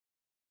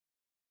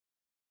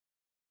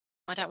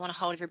I don't want to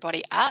hold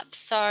everybody up,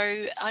 so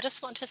I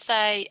just want to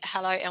say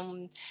hello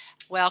and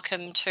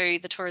welcome to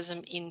the Tourism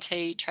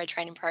NT Trade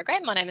Training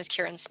Program. My name is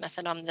Kieran Smith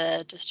and I'm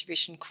the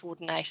Distribution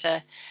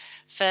Coordinator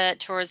for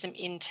Tourism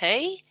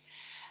NT.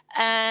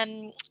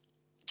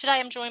 Today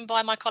I'm joined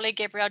by my colleague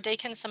Gabrielle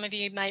Deacon. Some of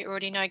you may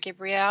already know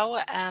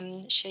Gabrielle.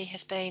 She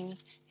has been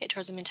at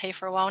Tourism NT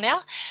for a while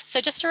now.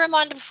 So just a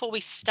reminder before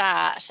we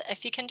start,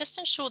 if you can just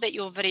ensure that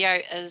your video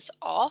is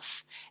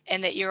off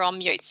and that you're on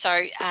mute.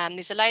 So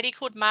there's a lady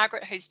called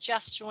Margaret who's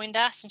just joined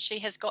us and she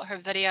has got her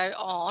video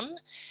on.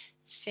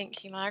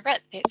 Thank you, Margaret.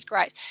 That's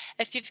great.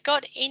 If you've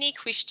got any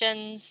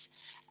questions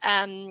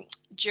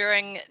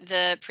during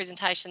the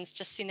presentations,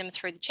 just send them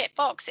through the chat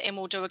box and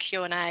we'll do a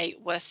Q&A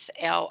with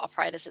our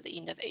operators at the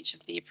end of each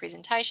of their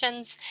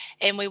presentations.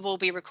 And we will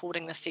be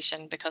recording this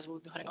session because we'll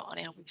be putting it on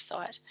our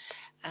website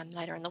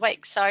later in the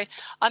week. So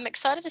I'm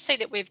excited to see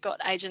that we've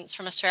got agents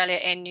from Australia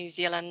and New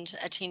Zealand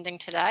attending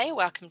today.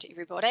 Welcome to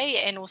everybody,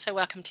 and also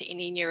welcome to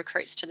any new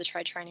recruits to the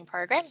trade training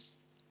program.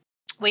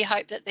 We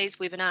hope that these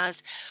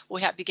webinars will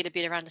help you get a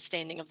better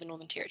understanding of the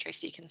Northern Territory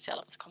so you can sell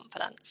it with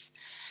confidence.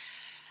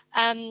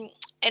 And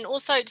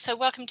also, so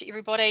welcome to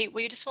everybody.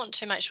 We just want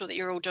to make sure that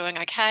you're all doing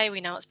okay. We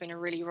know it's been a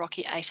really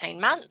rocky 18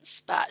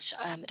 months, but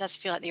it does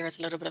feel like there is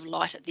a little bit of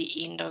light at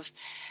the end of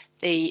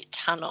the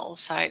tunnel.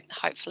 So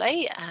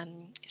hopefully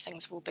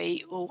things will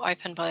be all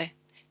open by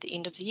the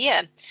end of the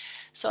year.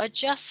 So I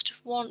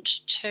just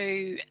want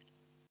to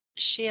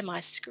share my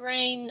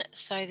screen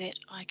so that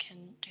I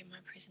can do my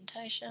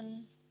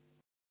presentation.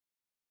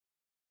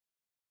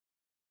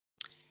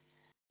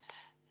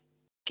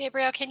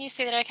 Gabrielle, can you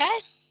see that okay?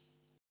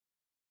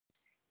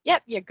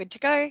 Yep, you're good to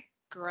go.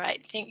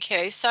 Great, thank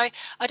you. So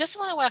I just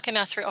want to welcome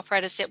our three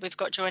operators that we've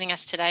got joining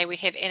us today. We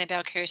have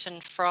Annabelle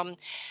Curtin from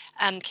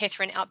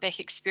Katherine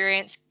Outback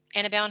Experience.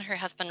 Annabelle and her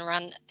husband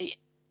run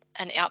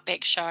an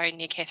Outback show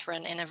near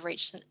Katherine and have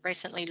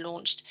recently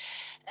launched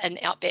an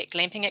Outback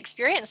glamping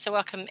experience. So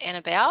welcome,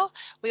 Annabelle.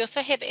 We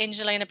also have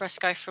Angelina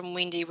Briscoe from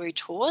Wendy Woo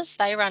Tours.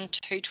 They run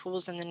 2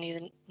 tours in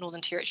the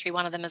Northern Territory.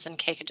 One of them is in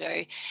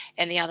Kakadu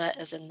and the other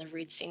is in the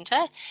Red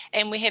Centre.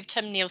 And we have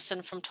Tim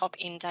Nielsen from Top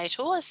End Day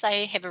Tours.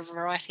 They have a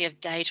variety of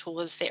day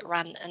tours that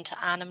run into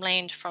Arnhem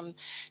Land from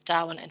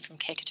Darwin and from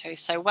Kakadu.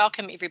 So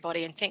welcome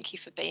everybody and thank you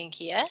for being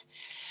here.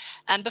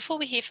 Before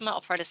we hear from our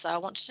operators though, I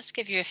want to just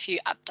give you a few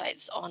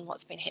updates on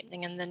what's been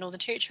happening in the Northern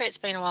Territory. It's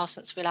been a while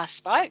since we last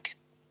spoke.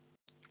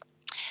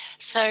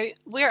 So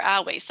where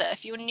are we? So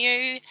if you're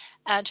new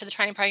to the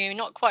training program, you're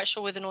not quite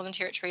sure where the Northern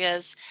Territory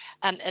is,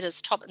 it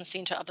is top and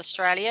centre of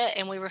Australia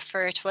and we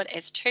refer to it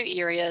as 2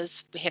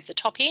 areas. We have the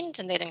top end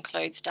and that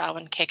includes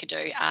Darwin,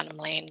 Kakadu, Arnhem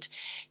Land,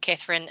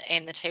 Katherine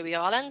and the Tiwi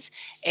Islands,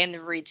 and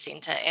the Red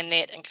Centre, and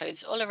that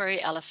includes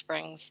Uluru, Alice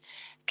Springs,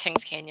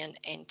 Kings Canyon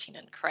and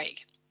Tennant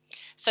Creek.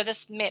 So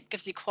this map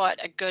gives you quite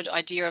a good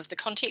idea of the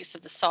context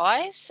of the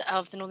size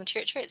of the Northern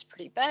Territory. It's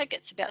pretty big.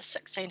 It's about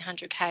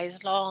 1,600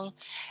 k's long,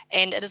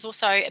 and it is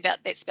also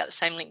that's about the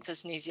same length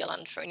as New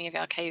Zealand for any of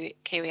our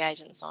Kiwi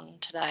agents on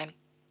today.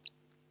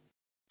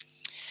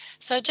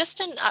 So just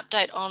an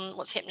update on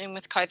what's happening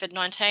with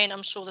COVID-19.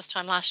 I'm sure this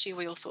time last year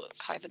we all thought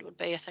COVID would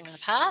be a thing of the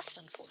past.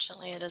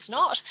 Unfortunately, it is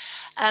not.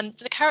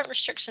 The current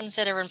restrictions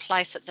that are in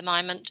place at the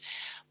moment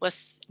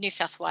with New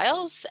South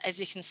Wales, as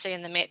you can see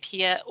in the map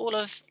here, all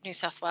of New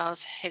South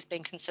Wales has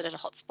been considered a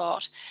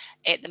hotspot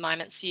at the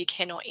moment, so you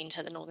cannot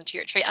enter the Northern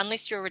Territory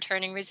unless you're a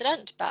returning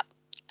resident, but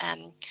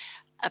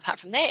apart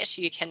from that,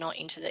 you cannot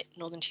enter the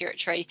Northern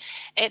Territory.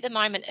 At the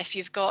moment, if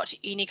you've got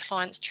any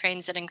clients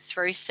transiting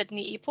through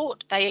Sydney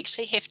Airport, they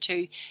actually have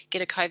to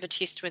get a COVID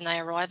test when they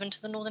arrive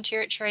into the Northern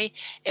Territory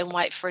and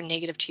wait for a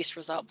negative test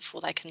result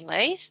before they can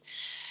leave.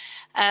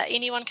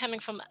 Anyone coming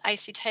from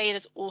ACT, it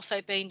has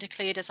also been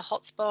declared as a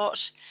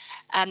hotspot.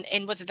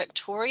 And with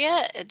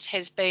Victoria, it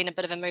has been a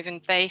bit of a moving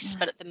beast,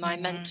 but at the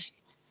moment,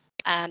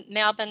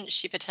 Melbourne,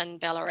 Shepparton,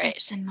 Ballarat.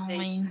 That's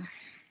annoying.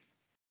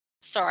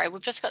 Sorry,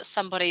 we've just got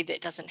somebody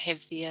that doesn't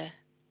have their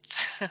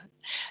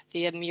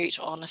mute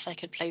on. If they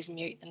could please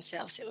mute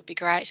themselves, that would be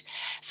great.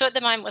 So at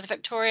the moment with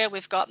Victoria,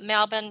 we've got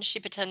Melbourne,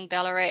 Shepparton,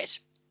 Ballarat,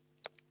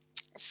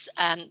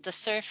 the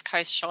Surf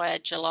Coast Shire,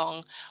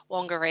 Geelong,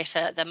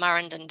 Wangaratta, the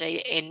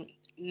Murrumbidgee and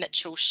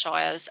Mitchell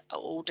Shires are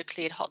all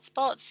declared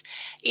hotspots.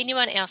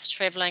 Anyone else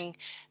travelling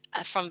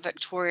from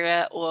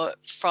Victoria or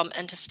from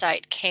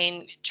interstate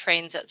can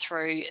transit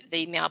through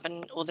the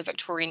Melbourne or the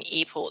Victorian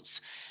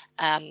airports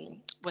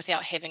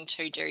without having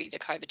to do the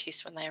COVID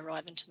test when they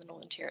arrive into the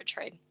Northern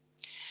Territory.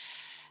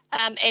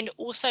 And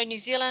also New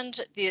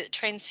Zealand, the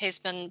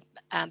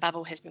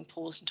bubble has been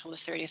paused until the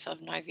 30th of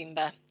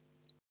November.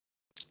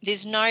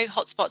 There's no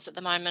hotspots at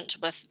the moment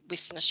with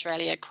Western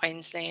Australia,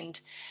 Queensland,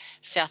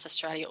 South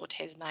Australia or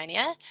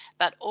Tasmania,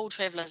 but all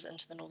travellers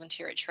into the Northern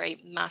Territory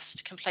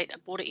must complete a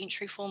border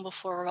entry form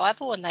before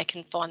arrival, and they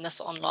can find this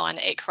online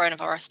at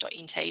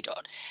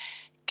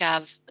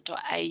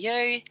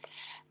coronavirus.nt.gov.au.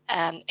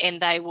 And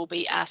they will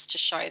be asked to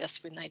show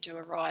this when they do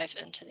arrive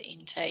into the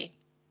NT.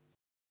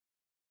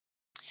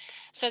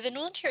 So the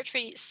Northern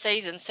Territory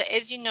season, so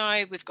as you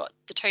know, we've got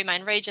the two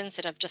main regions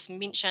that I've just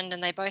mentioned,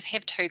 and they both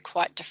have two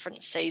quite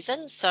different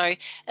seasons. So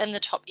in the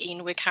top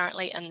end, we're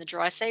currently in the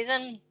dry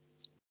season,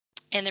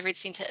 and the Red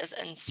Centre is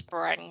in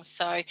spring.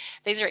 So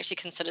these are actually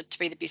considered to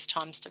be the best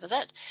times to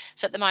visit.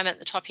 So at the moment,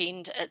 the top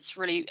end, it's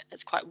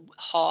quite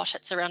hot.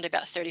 It's around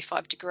about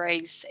 35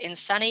 degrees and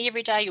sunny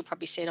every day. You'll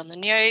probably see it on the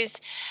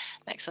news.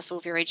 Makes us all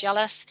very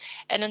jealous.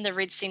 And in the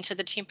Red Centre,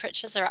 the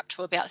temperatures are up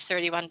to about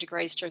 31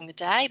 degrees during the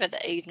day, but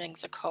the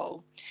evenings are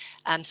cool.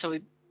 So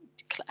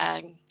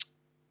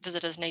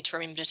visitors need to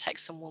remember to take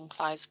some warm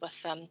clothes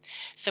with them.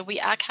 So we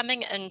are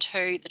coming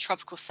into the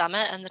tropical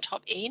summer in the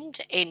top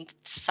end and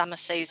summer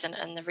season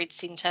in the Red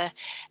Centre.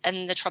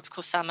 In the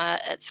tropical summer,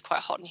 it's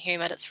quite hot and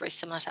humid. It's very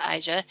similar to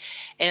Asia.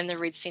 And in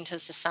the Red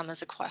Centres, the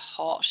summers are quite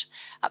hot,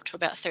 up to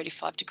about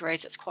 35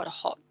 degrees. It's quite a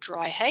hot,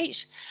 dry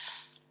heat.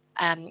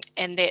 And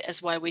that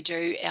is why we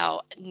do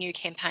our new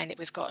campaign that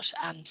we've got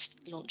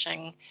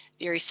launching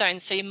very soon.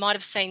 So you might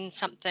have seen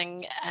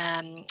something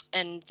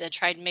in the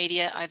trade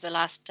media over the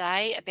last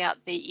day about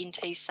the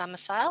NT summer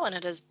sale, and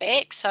it is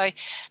back. So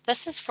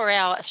this is for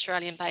our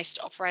Australian-based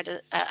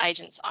operator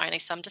agents only.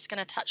 So I'm just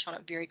going to touch on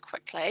it very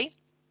quickly.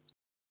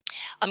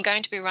 I'm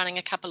going to be running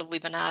a couple of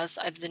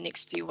webinars over the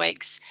next few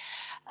weeks,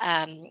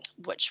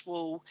 which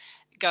will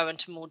go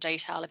into more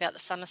detail about the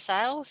summer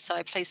sale.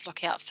 So please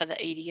look out for the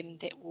EDM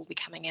that will be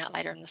coming out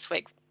later in this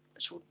week,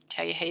 which will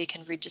tell you how you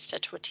can register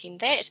to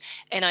attend that.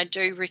 And I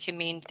do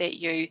recommend that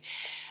you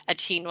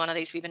attend one of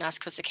these webinars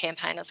because the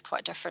campaign is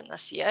quite different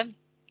this year.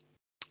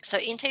 So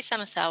NT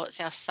Summer Sale is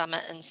our summer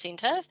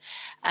incentive.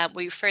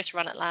 We first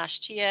run it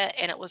last year,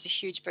 and it was a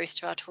huge boost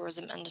to our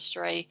tourism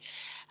industry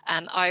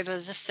over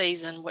the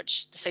seasons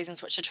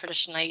which are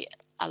traditionally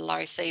a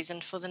low season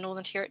for the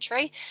Northern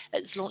Territory.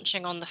 It's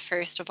launching on the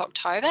 1st of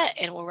October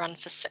and will run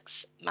for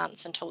 6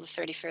 months until the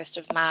 31st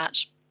of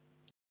March.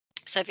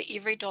 So for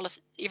every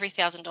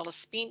 $1,000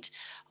 spent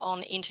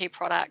on NT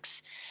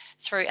products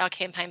through our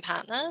campaign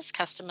partners,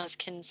 customers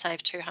can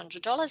save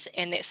 $200,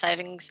 and that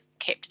savings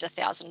capped at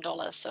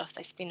 $1,000. So if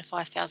they spend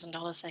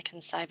 $5,000, they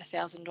can save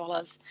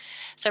 $1,000.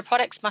 So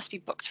products must be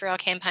booked through our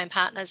campaign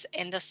partners,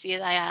 and this year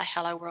they are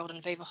Hello World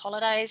and Viva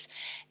Holidays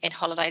and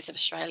Holidays of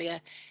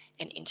Australia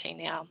and NT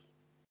Now.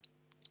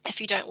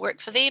 If you don't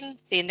work for them,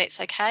 then that's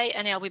okay.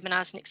 In our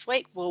webinars next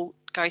week, we'll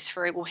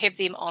have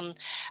them on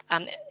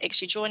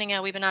actually joining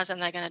our webinars,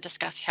 and they're going to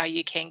discuss how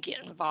you can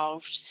get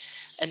involved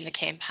in the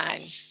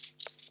campaign.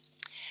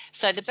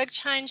 So the big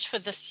change for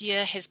this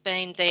year has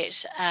been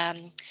that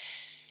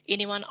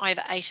anyone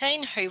over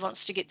 18 who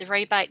wants to get the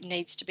rebate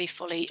needs to be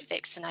fully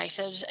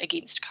vaccinated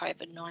against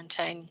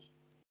COVID-19.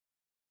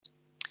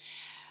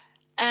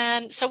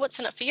 So what's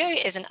in it for you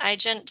as an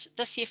agent?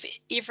 This year, for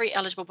every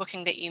eligible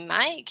booking that you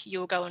make,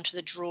 you'll go into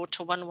the draw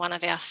to win one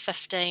of our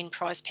 15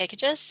 prize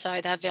packages.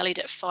 So they're valued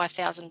at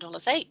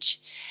 $5,000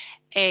 each,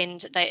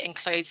 and that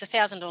includes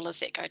 $1,000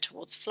 that go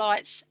towards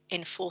flights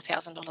and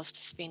 $4,000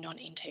 to spend on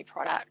NT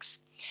products.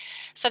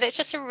 So that's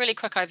just a really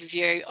quick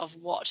overview of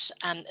what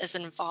is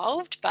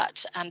involved,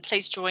 but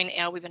please join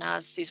our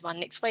webinars. There's one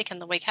next week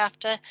and the week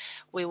after.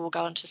 We will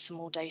go into some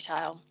more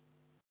detail.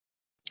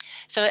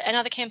 So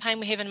another campaign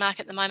we have in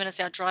market at the moment is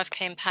our Drive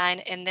campaign,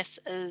 and this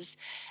is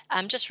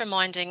just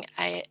reminding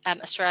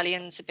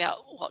Australians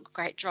about what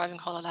great driving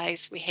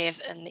holidays we have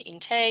in the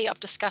NT.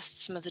 I've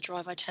discussed some of the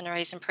Drive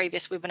itineraries in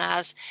previous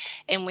webinars,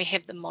 and we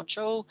have the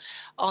module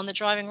on the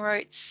driving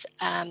routes.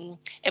 And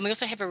we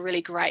also have a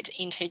really great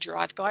NT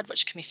Drive guide,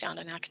 which can be found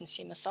on our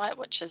consumer site,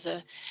 which is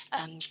a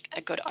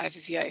good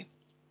overview.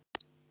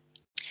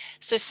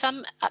 So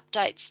some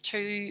updates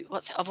to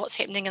what's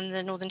happening in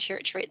the Northern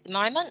Territory at the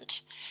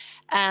moment.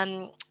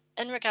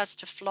 In regards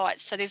to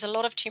flights, so there's a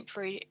lot of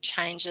temporary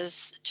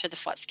changes to the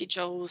flight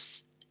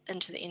schedules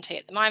into the NT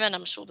at the moment.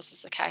 I'm sure this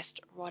is the case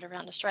right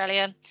around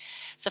Australia.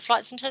 So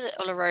flights into the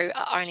Uluru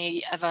are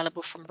only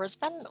available from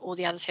Brisbane, all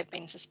the others have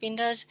been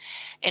suspended.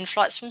 And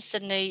flights from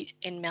Sydney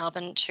and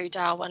Melbourne to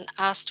Darwin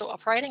are still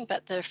operating,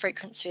 but the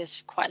frequency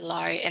is quite low,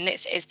 and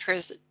that's as per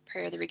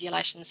the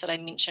regulations that I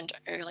mentioned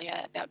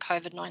earlier about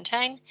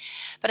COVID-19.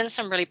 But in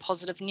some really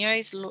positive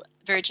news,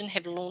 Virgin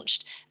have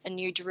launched a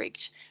new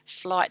direct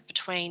flight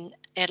between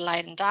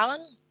Adelaide and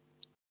Darwin.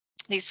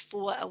 There's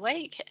 4 a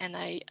week, and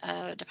they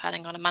are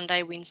departing on a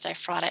Monday, Wednesday,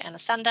 Friday and a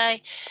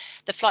Sunday.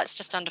 The flight's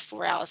just under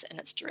 4 hours and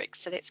it's direct,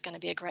 so that's going to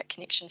be a great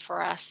connection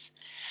for us.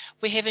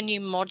 We have a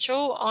new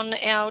module on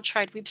our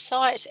trade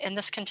website, and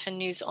this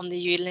continues on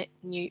the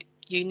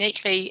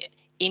uniquely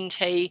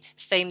NT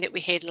theme that we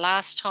had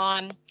last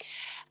time.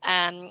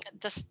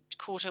 This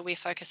quarter we're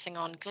focusing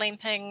on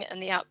glamping in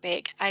the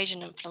outback,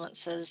 Asian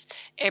influences,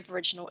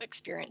 Aboriginal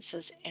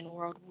experiences and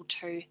World War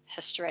II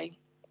history.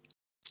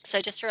 So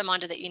just a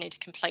reminder that you need to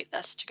complete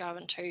this to go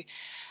into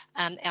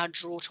our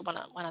draw to one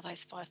of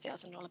those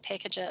 $5,000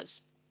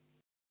 packages.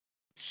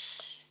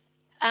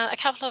 A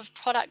couple of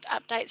product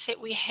updates that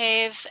we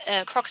have.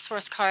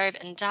 Crocosaurus Cove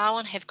in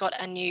Darwin have got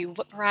a new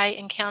whip ray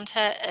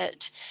encounter.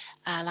 It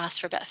lasts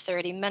for about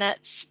 30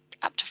 minutes.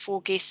 up to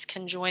 4 guests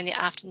can join the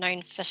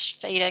afternoon fish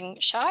feeding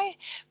show,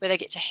 where they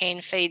get to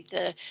hand feed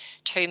the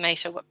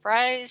 2-metre whip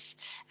rays.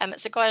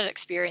 It's a guided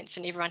experience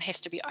and everyone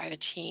has to be over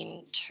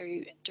 10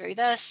 to do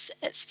this.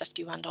 It's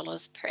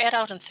 $51 per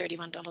adult and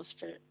 $31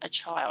 for a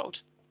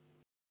child.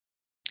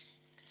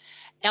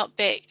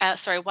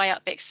 Way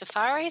Outback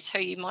Safaris, who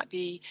you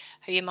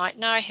might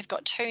know, have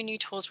got 2 new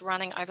tours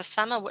running over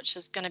summer, which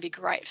is going to be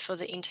great for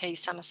the NT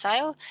summer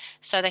sale.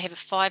 So they have a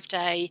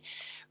 5-day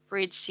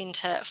Red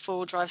Centre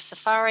 4-wheel drive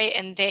safari,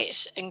 and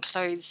that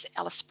includes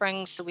Alice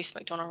Springs, the West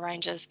MacDonnell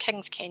Ranges,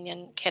 Kings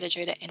Canyon,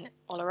 Katajuda and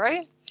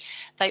Uluru.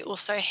 They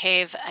also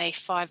have a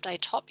 5-day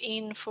top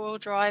end 4-wheel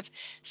drive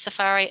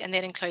safari, and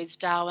that includes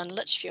Darwin,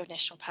 Litchfield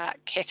National Park,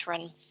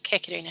 Katherine,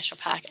 Kakadu National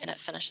Park, and it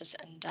finishes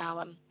in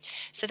Darwin.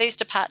 So these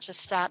departures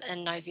start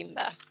in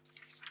November.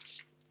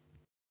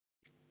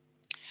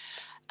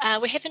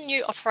 We have a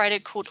new operator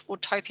called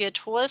Autopia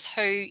Tours,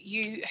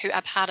 who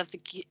are part of the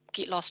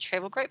Get Lost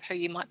travel group, who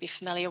you might be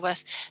familiar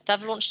with.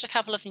 They've launched a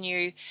couple of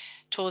new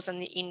tours in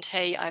the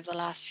NT over the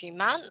last few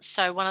months.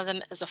 So one of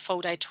them is a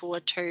full-day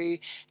tour to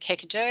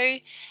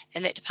Kakadu,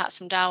 and that departs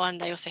from Darwin.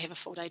 They also have a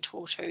full-day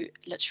tour to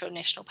Litchfield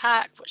National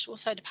Park, which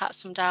also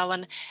departs from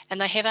Darwin, and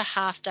they have a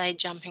half-day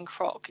Jumping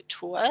Croc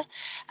tour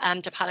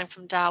departing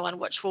from Darwin,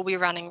 which will be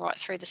running right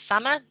through the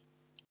summer.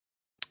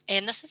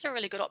 And this is a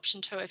really good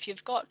option too if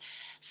you've got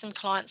some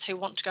clients who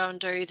want to go and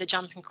do the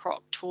Jumping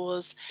Croc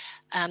tours,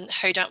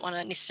 who don't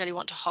necessarily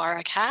want to hire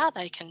a car.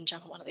 They can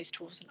jump on one of these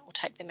tours and it will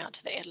take them out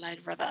to the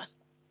Adelaide River.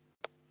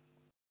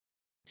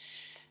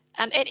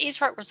 At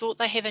Esrock Resort,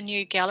 they have a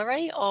new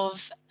gallery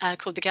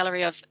called the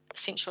Gallery of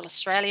Central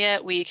Australia,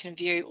 where you can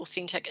view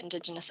authentic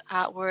Indigenous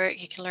artwork.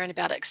 You can learn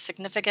about its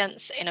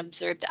significance and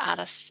observe the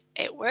artists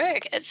at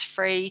work. It's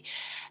free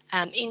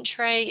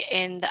entry,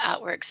 and the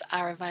artworks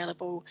are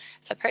available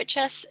for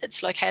purchase.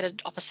 It's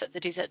located opposite the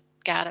Desert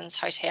Gardens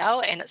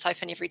Hotel, and it's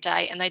open every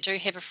day. And they do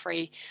have a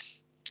free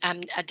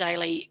a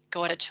daily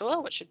guided tour,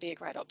 which would be a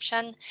great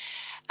option.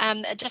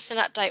 Just an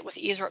update with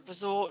Esrock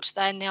Resort,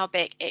 they're now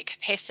back at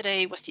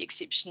capacity with the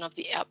exception of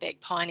the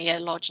Outback Pioneer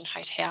Lodge and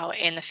Hotel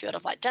and the Field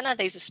of Light Dinner.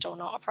 These are still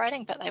not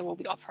operating, but they will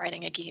be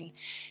operating again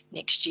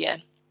next year.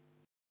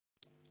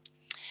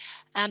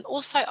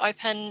 Also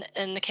open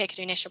in the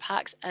Kakadu National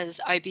Parks is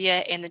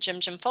Obeah and the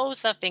Jim Jim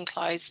Falls. They've been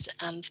closed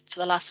for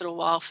the last little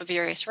while for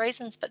various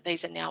reasons, but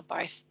these are now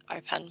both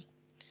open.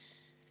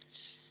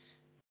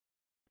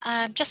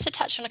 Just to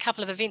touch on a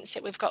couple of events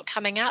that we've got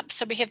coming up.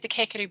 So we have the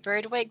Kakadu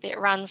Bird Week that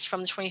runs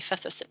from the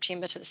 25th of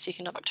September to the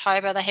 2nd of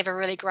October. They have a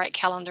really great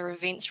calendar of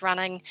events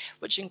running,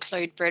 which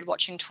include bird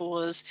watching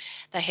tours.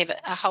 They have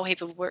a whole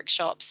heap of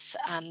workshops,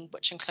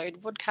 which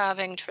include wood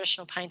carving,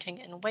 traditional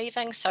painting and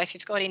weaving. So if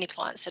you've got any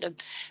clients that are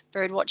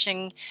bird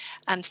watching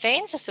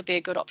fans, this would be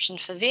a good option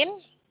for them.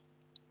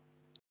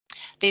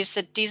 There's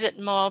the Desert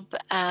Mob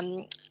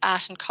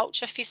Art and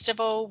Culture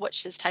Festival,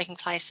 which is taking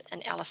place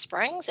in Alice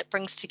Springs. It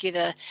brings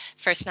together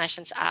First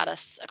Nations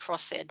artists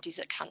across their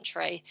desert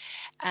country.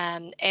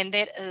 And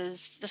this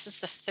is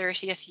the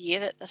 30th year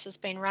that this has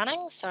been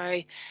running,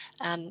 so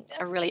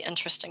a really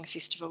interesting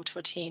festival to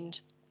attend.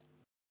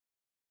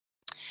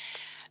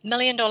 $1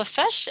 Million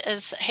Fish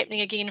is happening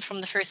again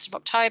from the 1st of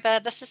October.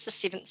 This is the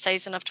 7th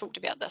season. I've talked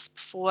about this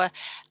before.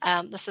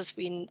 This is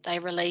when they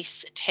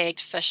release tagged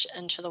fish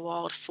into the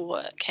wild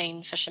for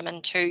keen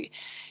fishermen to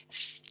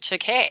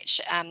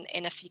catch. And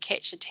if you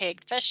catch a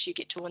tagged fish, you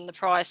get to win the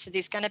prize. So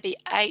there's going to be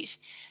 8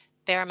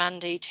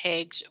 barramundi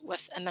tagged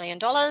with $1 million,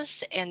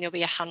 and there'll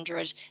be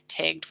 100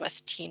 tagged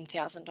with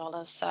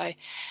 $10,000. So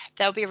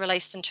they'll be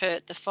released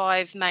into the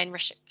 5 main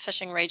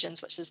fishing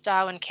regions, which is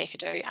Darwin,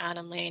 Kakadu,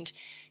 Arnhem Land,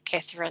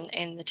 Katherine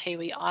and the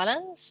Tiwi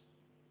Islands.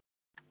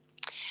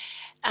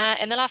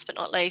 And the last but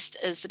not least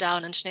is the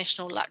Darwin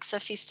International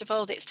Luxa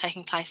Festival that's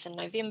taking place in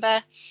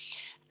November.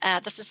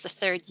 This is the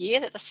 3rd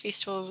year that this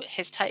festival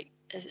is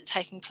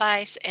taking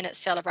place, and it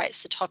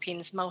celebrates the Top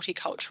End's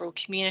multicultural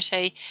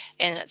community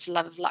and its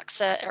love of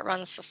Luxa. It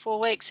runs for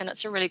 4 weeks, and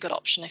it's a really good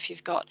option if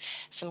you've got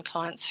some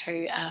clients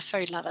who are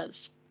food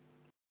lovers.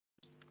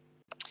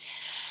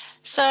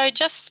 So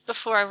just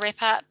before I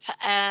wrap up,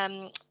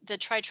 the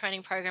Trade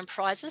Training Program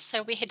prizes.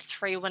 So we had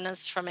 3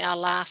 winners from our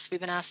last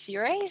webinar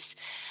series.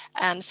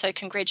 So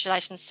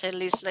congratulations to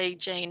Leslie,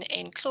 Jean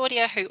and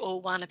Claudia, who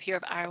all won a pair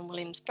of Aaron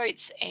Williams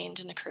boots and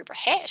an Akubra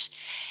hat.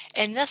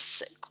 And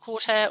this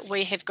quarter,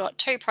 we have got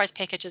 2 prize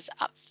packages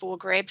up for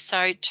grabs.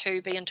 So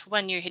to be into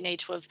win, you need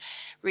to have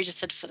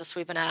registered for this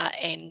webinar,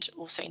 and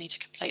also you need to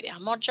complete our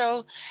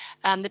module.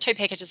 The 2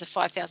 packages are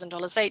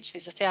 $5,000 each.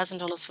 There's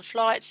 $1,000 for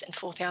flights and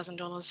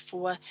 $4,000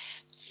 for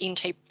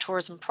NT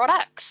tourism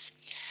products.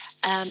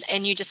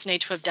 And you just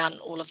need to have done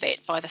all of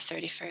that by the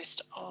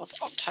 31st of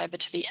October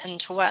to be in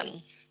to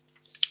win.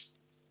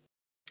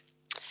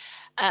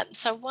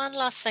 So one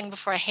last thing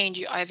before I hand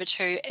you over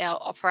to our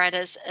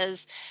operators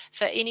is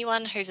for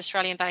anyone who's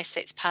Australian based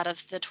that's part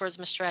of the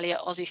Tourism Australia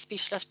Aussie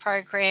Specialist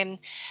Program,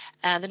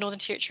 the Northern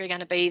Territory are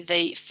going to be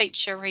the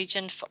feature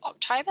region for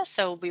October,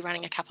 so we'll be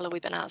running a couple of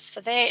webinars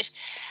for that.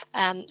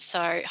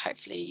 So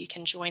hopefully you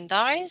can join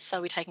those.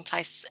 They'll be taking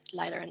place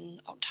later in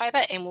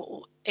October, and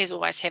we'll, as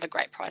always, have a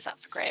great prize up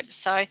for grabs.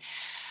 So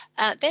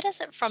that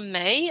is it from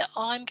me.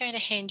 I'm going to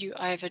hand you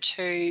over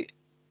to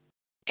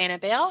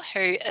Annabelle,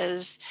 who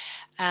is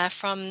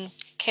from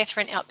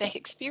Catherine Outback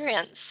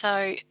Experience.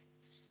 So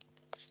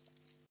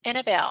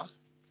Annabelle,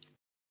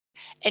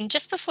 and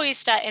just before you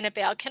start,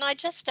 Annabelle, can I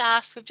just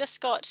ask, we've just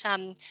got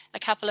a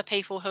couple of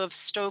people who have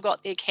still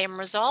got their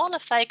cameras on,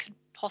 if they could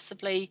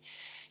possibly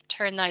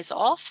turn those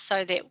off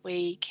so that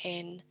we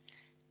can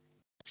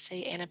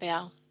see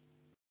Annabelle.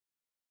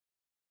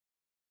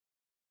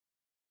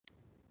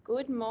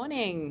 Good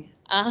morning.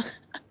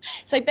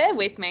 So bear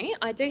with me.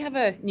 I do have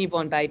a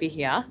newborn baby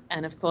here,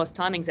 and of course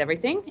timing's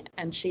everything,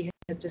 and she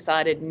has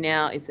decided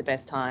now is the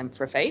best time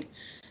for a feed.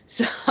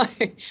 So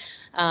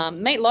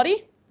meet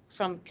Lottie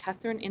from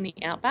Catherine in the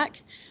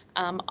Outback.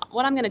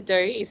 What I'm going to do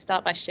is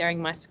start by sharing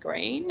my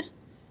screen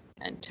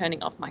and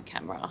turning off my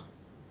camera.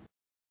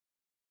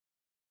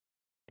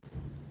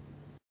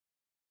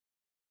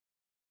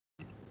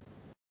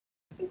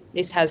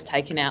 This has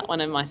taken out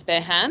one of my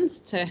spare hands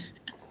to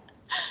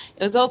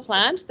it was all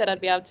planned that I'd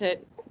be able to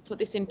put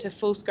this into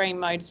full screen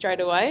mode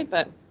straight away,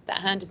 but that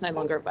hand is no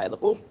longer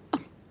available.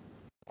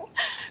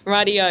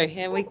 Rightio,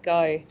 here we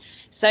go.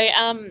 So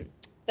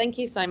thank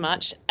you so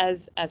much.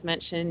 As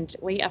mentioned,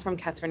 we are from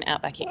Catherine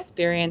Outback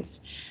Experience,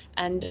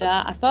 and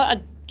I thought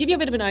I'd give you a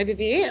bit of an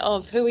overview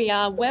of who we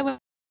are, where we're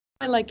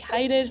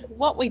located,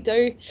 what we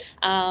do,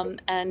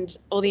 and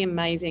all the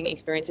amazing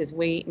experiences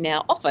we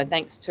now offer,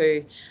 thanks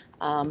to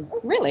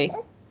really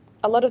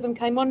a lot of them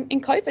came on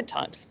in COVID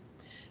times.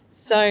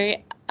 So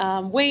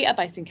we are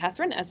based in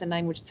Catherine, as the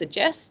name would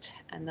suggest,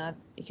 and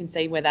you can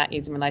see where that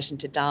is in relation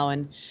to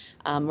Darwin.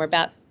 We're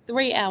about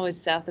 3 hours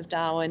south of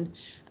Darwin,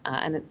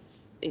 and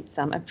it's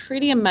a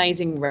pretty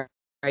amazing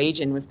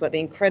region. We've got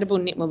the incredible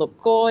Nitmiluk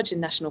Gorge and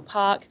National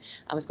Park,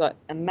 and we've got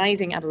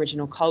amazing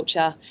Aboriginal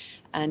culture,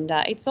 and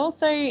it's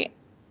also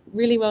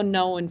really well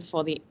known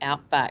for the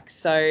outback.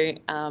 So,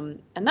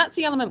 and that's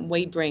the element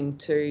we bring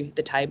to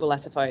the table, I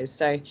suppose.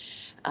 So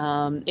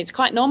it's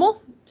quite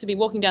normal to be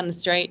walking down the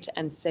street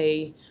and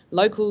see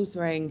locals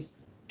wearing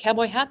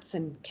cowboy hats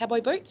and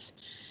cowboy boots.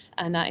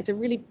 And it's a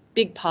really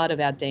big part of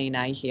our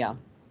DNA here,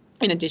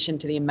 in addition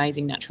to the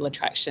amazing natural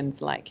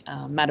attractions like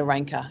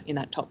Mataranka in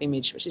that top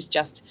image, which is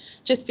just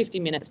 50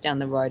 minutes down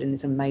the road in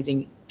this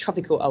amazing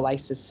tropical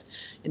oasis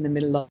in the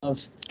middle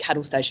of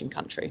cattle station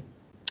country.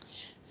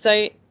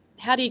 So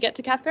how do you get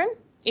to Catherine?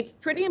 It's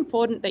pretty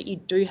important that you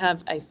do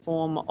have a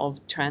form of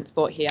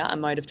transport here, a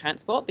mode of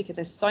transport, because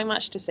there's so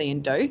much to see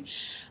and do.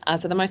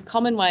 So the most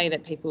common way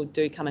that people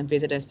do come and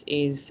visit us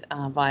is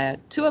via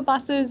tour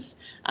buses,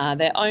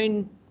 their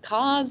own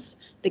cars.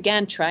 The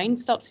Ghan train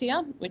stops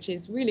here, which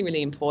is really,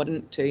 really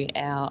important to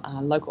our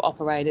local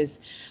operators.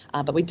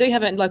 But we do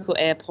have a local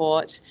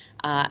airport,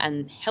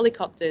 and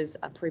helicopters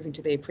are proving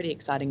to be a pretty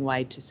exciting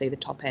way to see the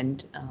top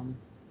end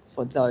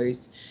for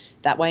those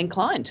that way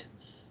inclined.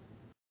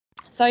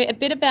 So a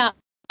bit about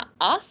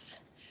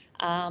us.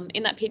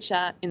 In that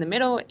picture in the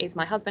middle is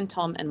my husband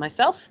Tom and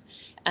myself,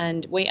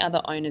 and we are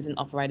the owners and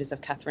operators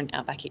of Catherine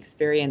Outback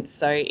Experience.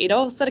 So it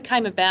all sort of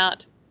came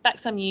about back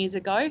some years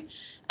ago,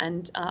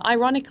 and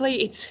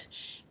ironically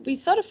we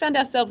sort of found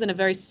ourselves in a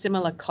very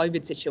similar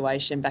COVID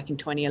situation back in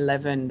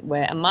 2011,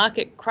 where a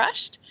market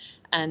crashed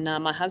and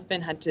my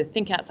husband had to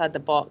think outside the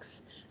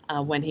box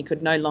when he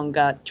could no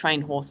longer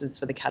train horses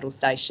for the cattle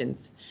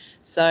stations.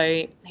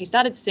 So he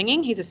started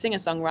singing. He's a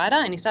singer-songwriter,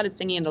 and he started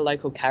singing in the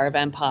local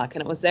caravan park.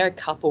 And it was there a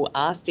couple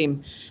asked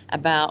him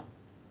about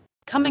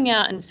coming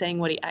out and seeing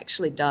what he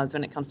actually does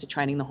when it comes to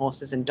training the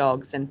horses and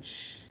dogs. And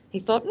he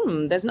thought,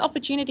 there's an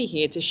opportunity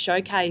here to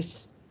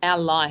showcase our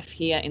life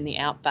here in the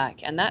Outback.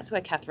 And that's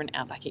where Catherine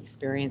Outback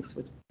Experience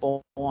was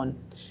born.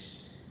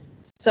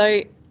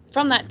 So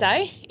from that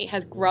day, it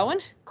has grown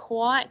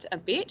quite a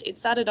bit. It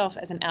started off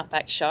as an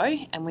Outback show,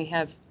 and we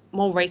have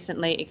more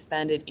recently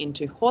expanded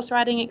into horse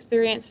riding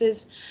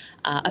experiences,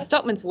 a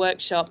stockman's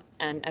workshop,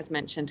 and as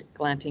mentioned,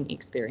 glamping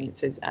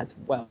experiences as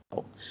well.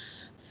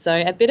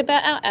 So a bit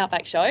about our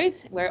Outback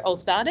shows, where it all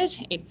started.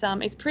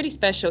 It's pretty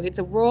special. It's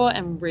a raw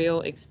and real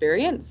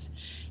experience.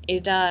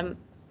 It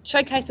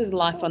showcases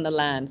life on the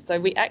land. So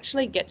we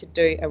actually get to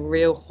do a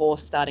real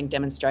horse starting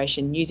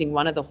demonstration using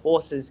one of the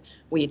horses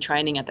we are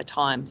training at the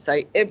time. So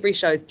every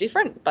show is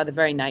different by the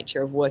very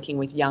nature of working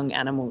with young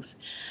animals.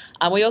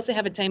 We also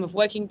have a team of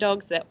working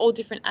dogs. They're all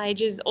different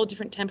ages, all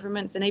different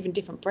temperaments, and even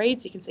different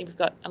breeds. You can see we've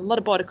got a lot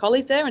of border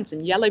collies there, and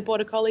some yellow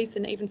border collies,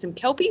 and even some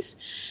kelpies.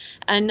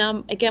 And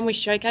again, we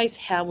showcase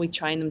how we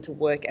train them to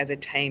work as a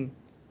team.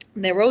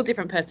 They're all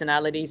different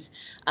personalities,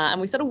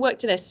 and we sort of work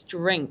to their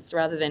strengths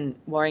rather than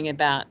worrying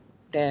about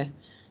their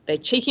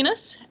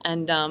cheekiness,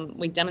 and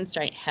we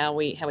demonstrate how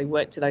we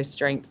work to those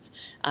strengths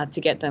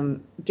to get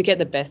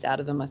the best out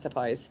of them, I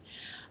suppose.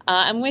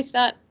 And with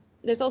that,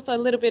 there's also a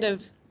little bit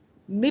of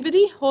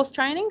liberty horse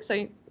training,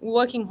 so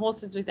working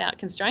horses without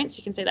constraints.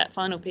 You can see that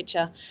final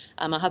picture.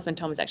 My husband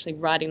Tom is actually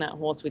riding that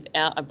horse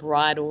without a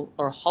bridle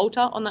or a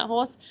halter on that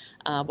horse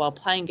while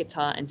playing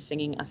guitar and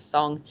singing a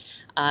song.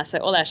 So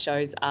all our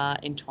shows are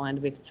entwined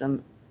with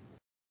some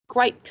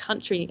great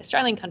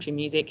Australian country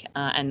music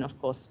and of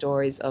course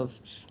stories of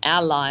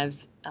our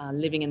lives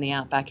living in the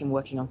outback and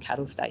working on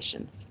cattle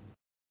stations.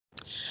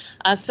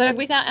 So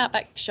with our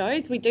outback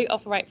shows, we do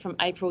operate from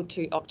April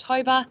to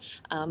October.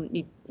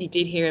 You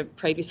did hear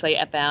previously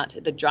about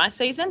the dry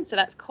season, so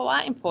that's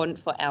quite important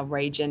for our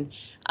region.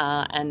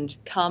 And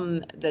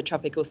come the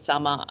tropical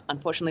summer,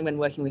 unfortunately, when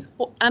working with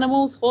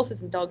animals,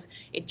 horses and dogs,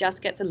 it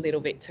just gets a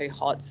little bit too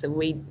hot. So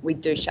we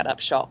do shut up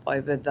shop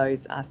over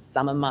those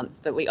summer months,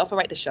 but we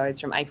operate the shows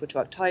from April to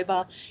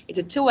October. It's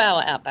a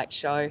 2-hour outback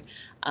show.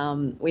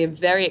 We are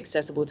very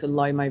accessible to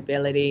low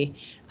mobility.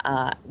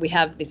 We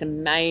have this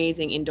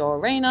amazing indoor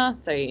arena,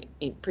 so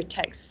it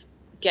protects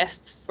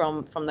guests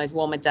from those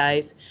warmer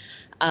days.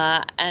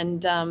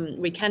 And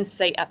we can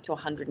seat up to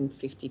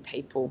 150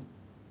 people.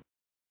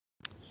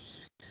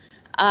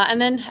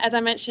 And then, as I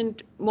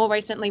mentioned, more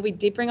recently, we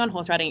did bring on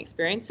horse riding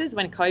experiences.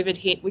 When COVID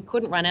hit, we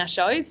couldn't run our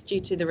shows due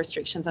to the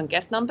restrictions on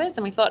guest numbers.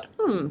 And we thought,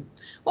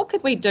 what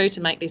could we do to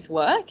make this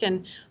work?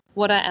 And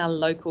what are our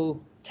local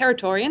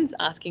Territorians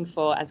asking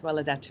for, as well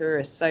as our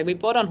tourists? So we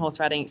brought on horse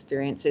riding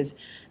experiences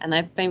and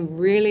they've been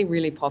really,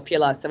 really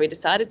popular. So we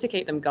decided to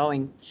keep them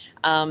going.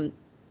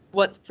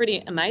 What's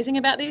pretty amazing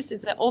about this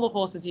is that all the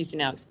horses used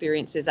in our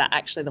experiences are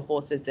actually the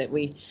horses that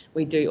we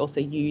do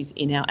also use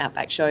in our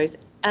outback shows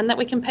and that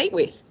we compete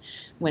with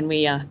when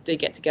we do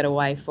get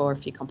away for a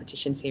few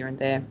competitions here and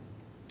there.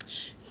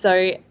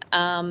 So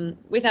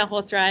with our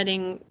horse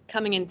riding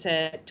coming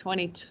into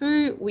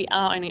 22, we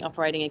are only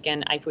operating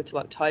again April to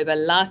October.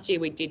 Last year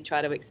we did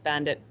try to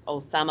expand it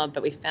all summer,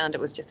 but we found it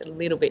was just a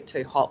little bit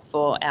too hot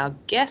for our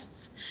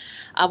guests.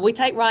 We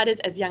take riders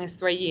as young as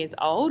 3 years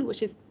old,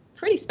 which is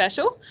pretty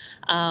special.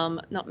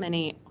 Not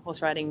many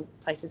horse riding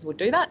places will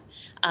do that.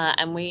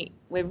 And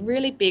we're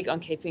really big on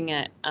keeping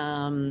it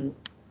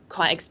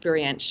quite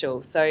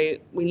experiential. So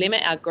we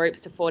limit our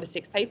groups to 4 to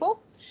 6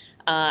 people.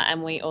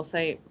 And we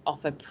also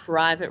offer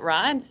private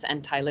rides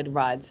and tailored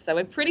rides. So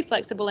we're pretty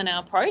flexible in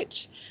our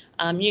approach,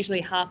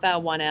 usually half hour,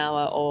 1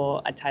 hour,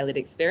 or a tailored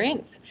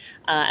experience.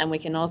 And we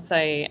can also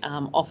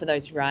offer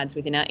those rides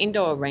within our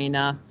indoor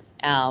arena,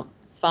 our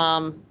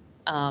farm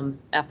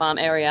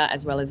area,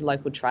 as well as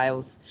local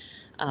trails.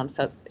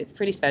 So it's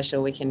pretty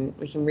special. We can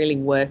really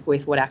work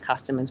with what our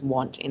customers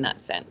want in that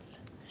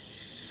sense.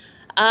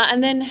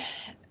 And then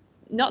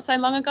not so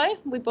long ago,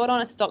 we brought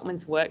on a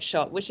Stockman's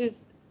Workshop, which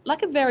is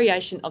like a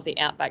variation of the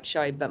Outback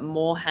show, but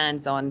more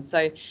hands-on.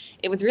 So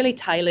it was really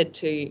tailored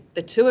to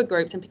the tour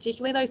groups, and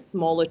particularly those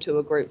smaller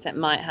tour groups that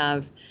might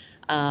have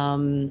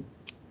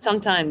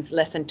sometimes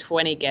less than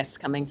 20 guests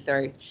coming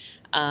through.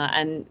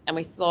 And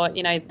we thought,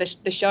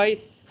 the show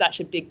is such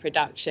a big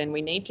production.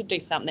 We need to do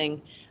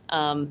something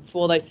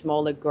for those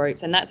smaller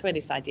groups, and that's where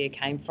this idea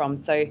came from.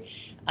 So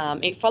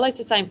it follows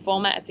the same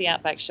format as the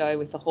Outback show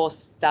with the horse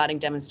starting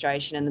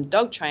demonstration and the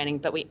dog training,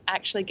 but we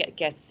actually get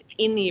guests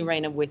in the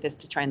arena with us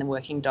to train the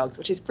working dogs,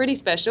 which is pretty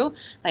special.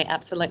 They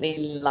absolutely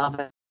love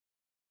it.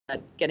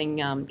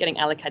 Getting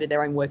allocated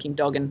their own working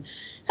dog and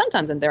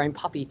sometimes their own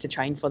puppy to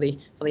train for the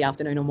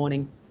afternoon or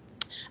morning.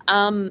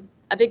 A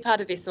big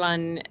part of this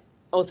one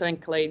also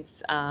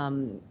includes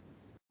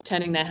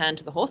turning their hand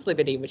to the horse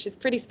liberty, which is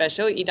pretty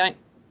special. You don't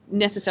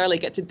necessarily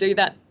get to do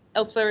that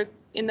elsewhere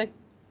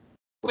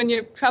when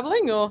you're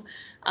traveling or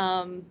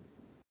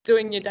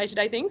doing your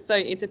day-to-day things. So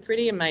it's a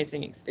pretty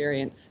amazing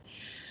experience.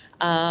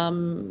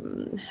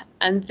 And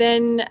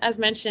then, as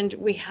mentioned,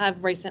 we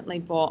have recently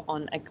brought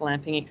on a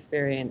glamping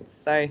experience.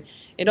 So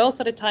it all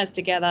sort of ties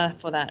together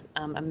for that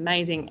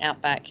amazing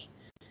Outback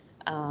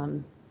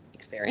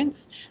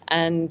experience.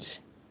 And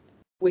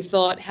we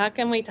thought, how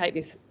can we take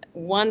this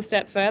one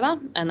step further?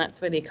 And that's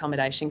where the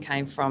accommodation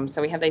came from.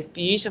 So we have these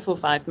beautiful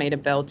 5-metre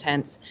bell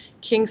tents,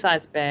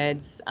 king-size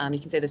beds. You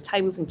can see there's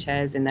tables and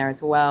chairs in there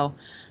as well.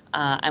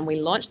 And we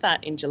launched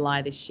that in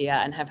July this year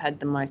and have had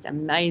the most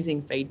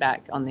amazing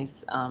feedback on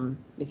this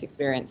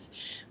experience.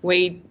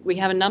 We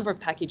have a number of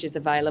packages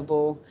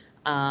available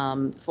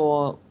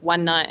for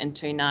 1 night and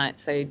 2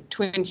 nights. So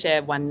twin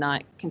share 1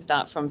 night can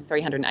start from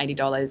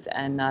 $380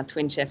 and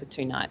twin share for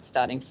 2 nights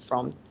starting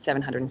from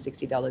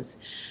 $760.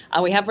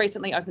 We have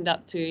recently opened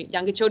up to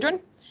younger children,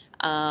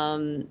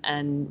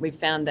 and we've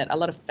found that a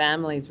lot of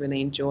families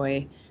really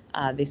enjoy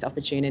this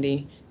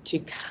opportunity to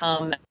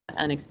come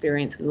and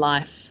experience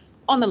life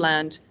on the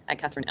land at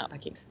Katherine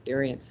Outback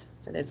Experience.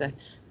 So there's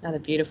another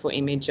beautiful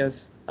image of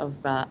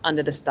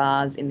under the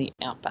stars in the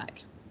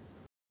Outback.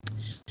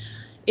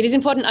 It is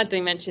important I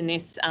do mention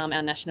this, our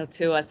national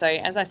tour. So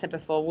as I said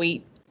before,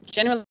 we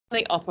generally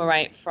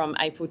operate from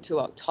April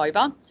to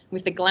October.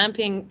 With the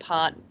glamping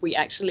part, we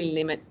actually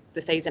limit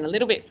the season a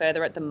little bit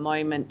further at the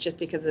moment just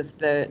because of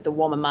the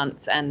warmer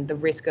months and the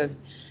risk of,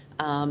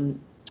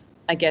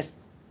 I guess,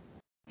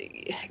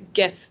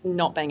 guests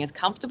not being as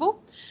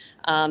comfortable.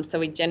 So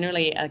we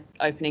generally are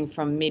opening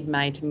from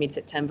mid-May to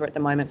mid-September at the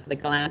moment for the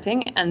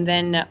glamping. And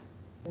then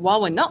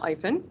while we're not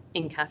open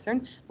in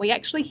Katherine, we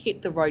actually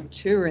hit the road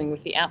touring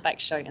with the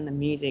Outback Show and the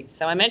music.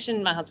 So I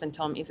mentioned my husband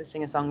Tom is a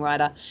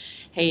singer-songwriter.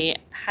 He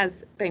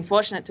has been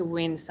fortunate to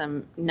win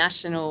some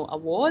national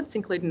awards,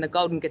 including the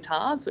Golden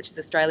Guitars, which is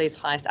Australia's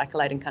highest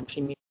accolade in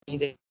country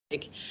music.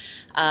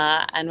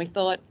 And we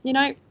thought, you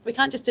know, we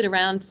can't just sit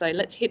around, so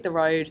let's hit the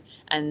road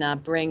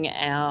and bring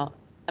our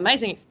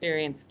amazing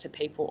experience to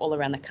people all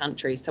around the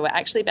country. So we're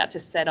actually about to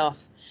set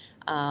off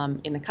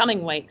in the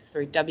coming weeks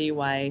through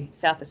WA,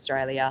 South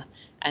Australia,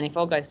 and if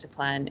all goes to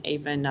plan,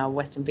 even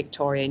Western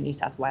Victoria, New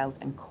South Wales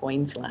and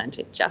Queensland.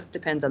 It just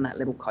depends on that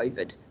little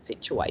COVID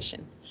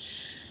situation.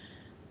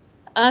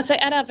 So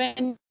at our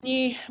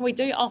venue, we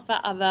do offer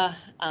other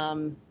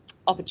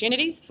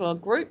opportunities for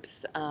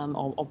groups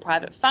or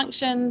private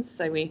functions.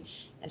 So we,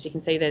 as you can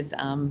see, there's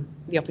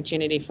the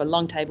opportunity for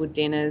long table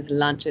dinners,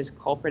 lunches,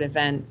 corporate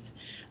events,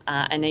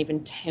 and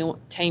even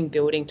team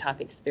building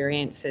type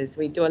experiences.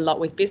 We do a lot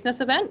with business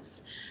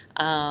events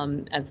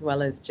as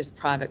well as just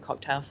private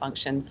cocktail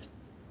functions.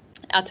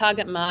 Our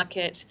target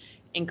market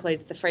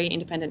includes the free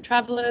independent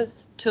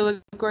travellers,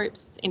 tour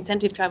groups,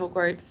 incentive travel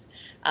groups,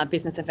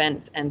 business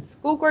events and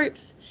school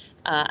groups.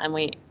 And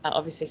we are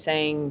obviously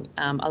seeing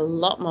a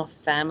lot more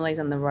families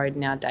on the road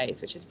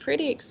nowadays, which is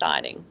pretty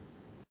exciting.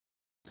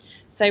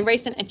 So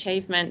recent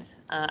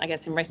achievements, I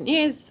guess in recent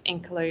years,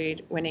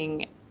 include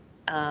winning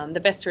the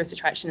best tourist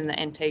attraction in the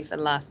NT for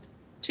the last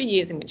 2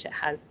 years in which it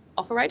has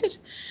operated,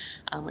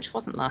 which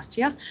wasn't last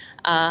year,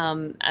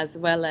 as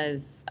well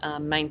as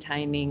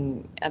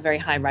maintaining a very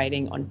high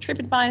rating on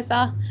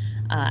TripAdvisor.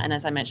 And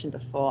as I mentioned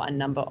before, a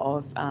number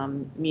of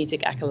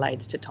music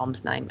accolades to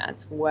Tom's name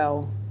as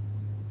well.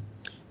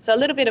 So a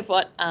little bit of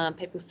what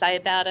people say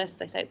about us.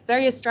 They say it's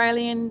very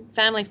Australian,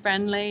 family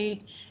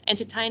friendly,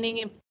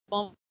 entertaining,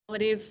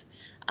 informative.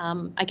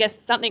 I guess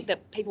something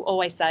that people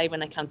always say when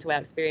they come to our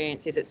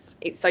experience is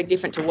it's so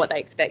different to what they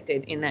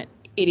expected, in that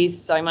it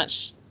is so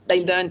much,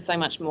 they learn so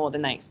much more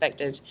than they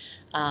expected.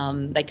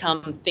 They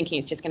come thinking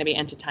it's just going to be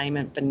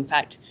entertainment, but in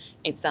fact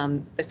it's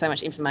there's so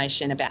much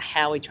information about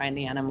how we train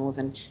the animals,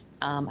 and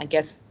I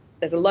guess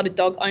there's a lot of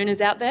dog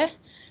owners out there,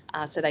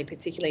 so they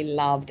particularly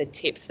love the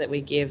tips that we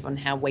give on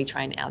how we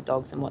train our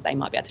dogs and what they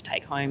might be able to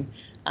take home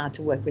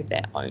to work with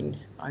their own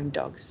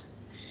dogs.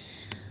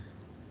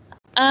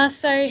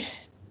 So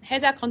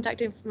here's our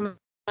contact information.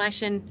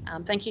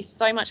 Thank you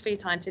so much for your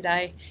time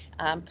today.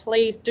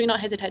 Please do not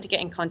hesitate to get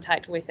in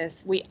contact with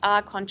us. We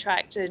are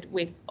contracted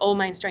with all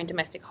mainstream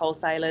domestic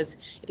wholesalers.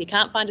 If you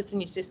can't find us in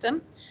your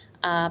system,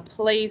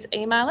 please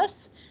email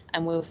us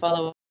and we'll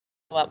follow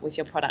up with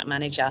your product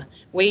manager.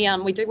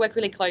 We do work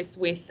really close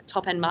with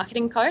Top End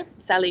Marketing Co,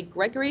 Sally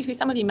Gregory, who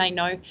some of you may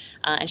know,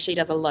 and she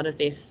does a lot of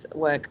this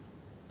work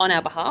on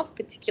our behalf,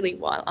 particularly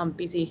while I'm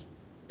busy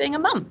being a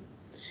mum.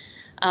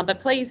 But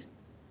please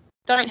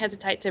don't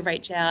hesitate to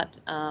reach out.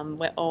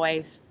 We're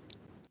always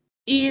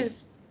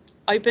ears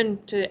open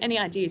to any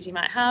ideas you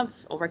might have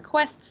or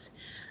requests,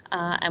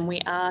 and we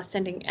are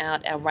sending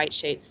out our rate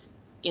sheets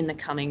in the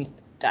coming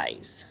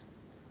days.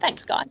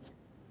 Thanks, guys.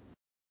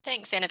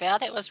 Thanks, Annabelle.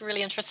 That was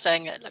really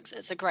interesting.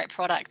 It's a great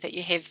product that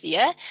you have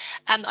there.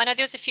 I know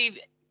there's a few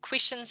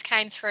questions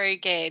came through,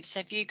 Gabs.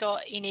 Have you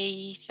got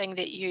anything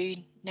that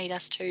you need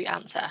us to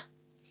answer?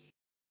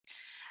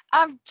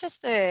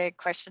 Just the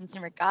questions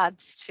in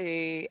regards to,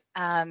 you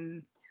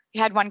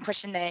had one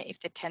question there,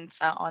 if the tents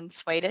are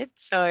ensuited.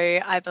 So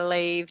I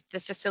believe the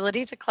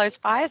facilities are close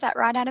by. Is that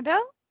right,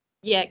 Annabelle?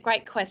 Yeah,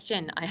 great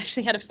question. I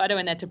actually had a photo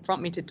in there to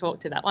prompt me to talk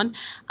to that one.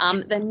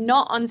 They're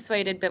not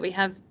ensuited, but we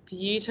have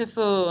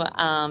beautiful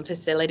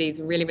facilities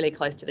really, really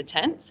close to the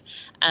tents.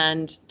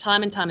 And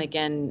time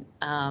again,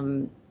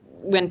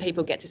 when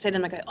people get to see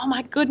them, they go, oh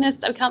my goodness,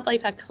 I can't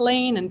believe how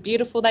clean and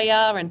beautiful they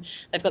are. And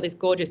they've got this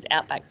gorgeous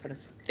outback sort of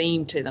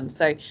theme to them.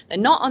 So they're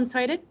not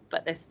ensuited,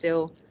 but they're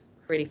still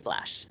pretty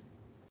flash.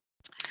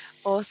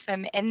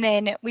 Awesome. And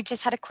then we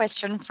just had a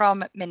question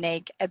from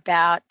Monique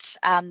about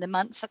the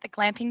months that the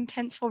glamping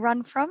tents will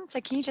run from. So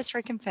can you just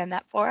reconfirm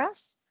that for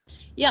us?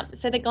 Yep.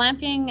 So the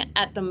glamping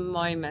at the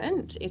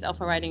moment is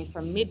operating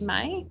from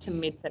mid-May to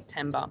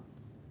mid-September.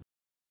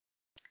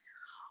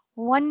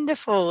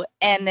 Wonderful.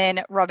 And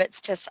then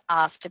Robert's just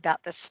asked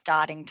about the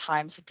starting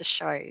times of the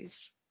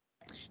shows.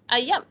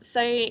 Yep.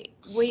 So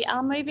we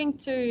are moving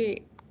to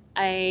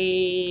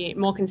a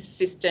more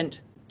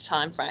consistent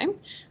time frame,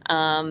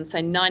 so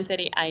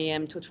 9:30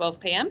 a.m. till 12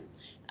 p.m.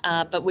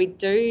 But we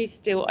do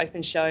still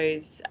open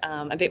shows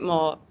a bit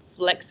more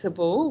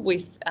flexible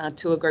with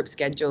tour group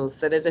schedules.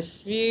 So there's a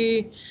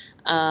few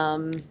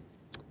other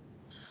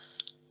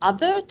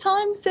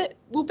times that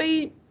will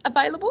be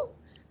available,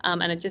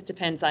 and it just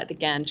depends, like the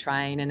GAN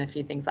train and a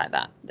few things like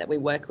that we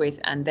work with,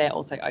 and they're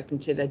also open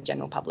to the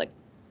general public.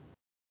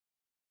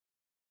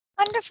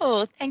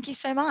 Wonderful. Thank you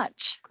so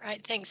much.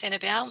 Great. Thanks,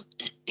 Annabelle.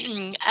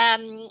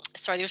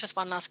 Sorry, there was just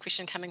one last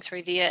question coming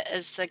through there.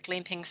 Is the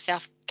glamping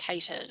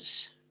self-catered?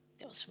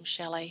 That was from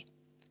Shelley.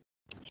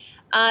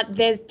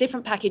 There's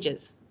different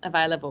packages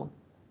available.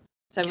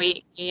 So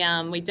we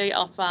do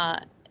offer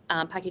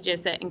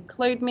packages that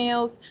include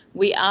meals.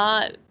 We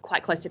are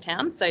quite close to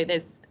town, so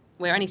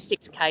we're only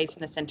 6 k's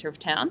from the centre of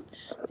town,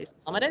 6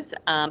 kilometres,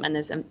 and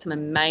there's some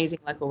amazing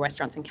local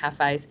restaurants and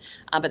cafes,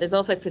 but there's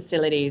also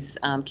facilities,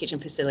 kitchen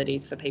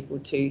facilities for people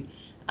to,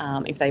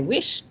 if they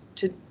wish,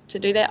 to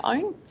do their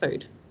own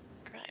food.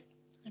 Great.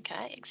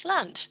 Okay,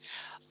 excellent.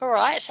 All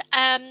right.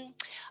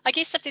 I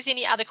guess if there's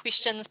any other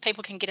questions,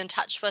 people can get in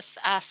touch with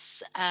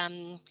us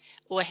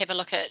or have a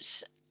look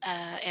at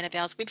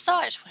Annabelle's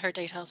website. Her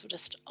details were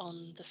just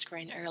on the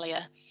screen earlier.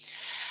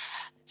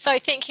 So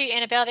thank you,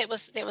 Annabelle. That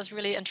was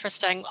really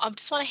interesting. I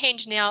just want to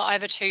hand you now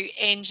over to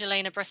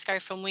Angelina Briscoe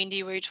from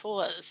Wendy Woo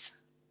Tours.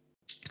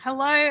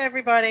 Hello,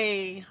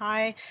 everybody.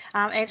 Hi,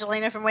 I'm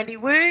Angelina from Wendy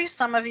Woo.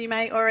 Some of you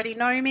may already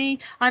know me.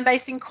 I'm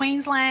based in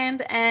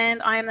Queensland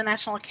and I am the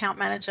National Account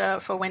Manager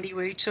for Wendy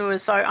Woo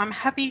Tours. So I'm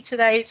happy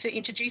today to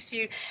introduce to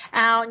you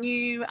our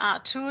new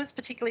tours,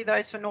 particularly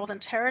those for Northern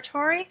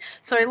Territory.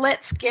 So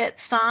let's get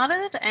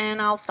started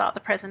and I'll start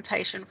the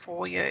presentation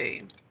for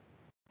you.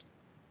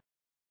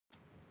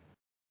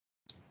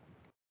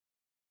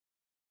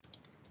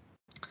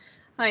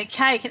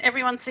 Okay, can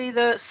everyone see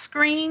the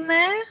screen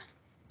there?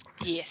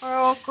 Yes.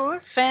 Oh,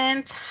 good.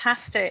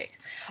 Fantastic.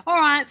 All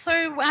right.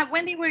 So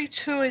Wendy Woo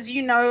Tours,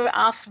 you know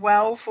us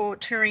well for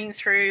touring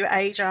through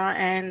Asia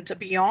and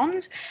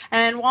beyond.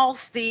 And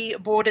whilst the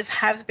borders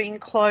have been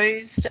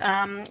closed,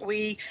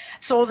 we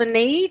saw the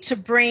need to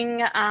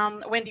bring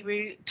Wendy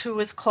Woo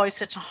Tours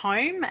closer to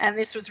home. And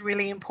this was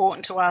really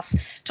important to us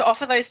to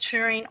offer those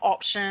touring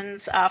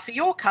options for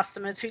your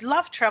customers who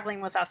love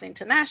traveling with us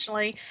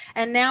internationally.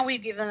 And now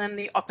we've given them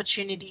the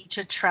opportunity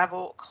to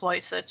travel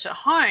closer to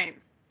home.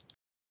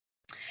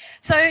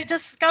 So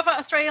discover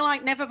Australia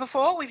like never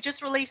before. We've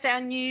just released our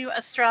new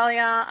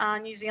Australia,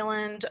 New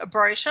Zealand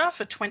brochure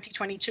for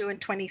 2022 and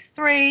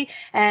 23,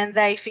 and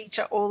they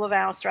feature all of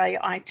our Australia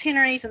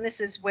itineraries, and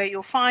this is where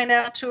you'll find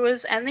our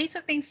tours, and these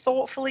have been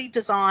thoughtfully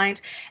designed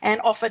and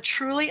offer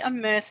truly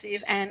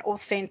immersive and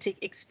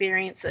authentic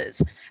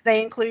experiences.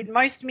 They include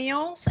most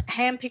meals,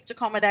 hand-picked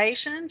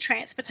accommodation,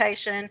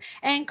 transportation,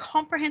 and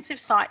comprehensive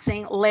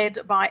sightseeing led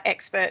by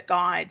expert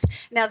guides.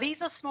 Now,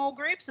 these are small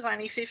groups of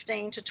only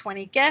 15 to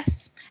 20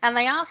 guests, and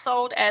they are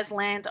sold as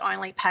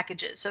land-only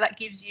packages. So that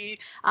gives you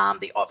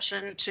the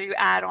option to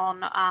add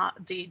on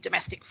the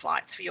domestic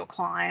flights for your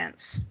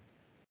clients.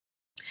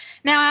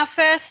 Now, our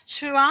first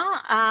tour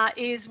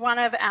is one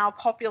of our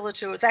popular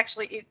tours.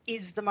 Actually, it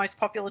is the most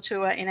popular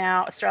tour in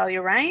our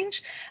Australia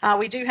range.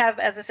 We do have,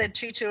 as I said,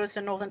 2 tours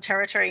to Northern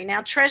Territory.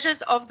 Now,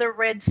 Treasures of the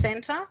Red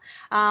Centre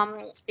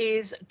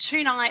is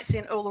 2 nights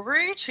in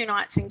Uluru, 2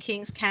 nights in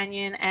Kings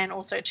Canyon, and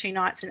also 2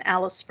 nights in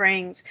Alice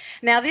Springs.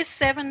 Now, this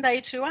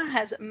 7-day tour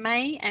has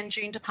May and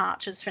June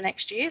departures for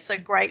next year, so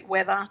great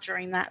weather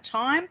during that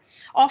time,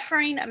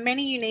 offering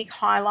many unique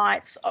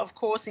highlights, of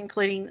course,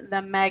 including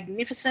the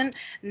magnificent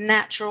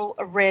natural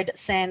red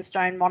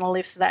sandstone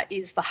monolith that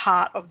is the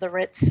heart of the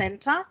Red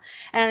Centre,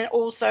 and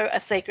also a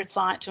sacred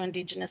site to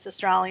Indigenous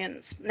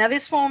Australians. Now,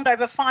 this formed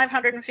over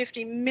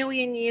 550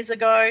 million years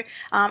ago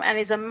and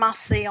is a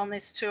must-see on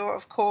this tour,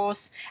 of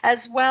course,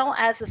 as well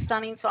as the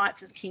stunning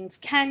sites as Kings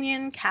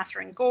Canyon,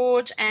 Catherine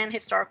Gorge, and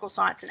historical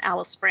sites in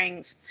Alice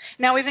Springs.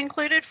 Now, we've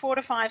included 4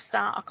 to 5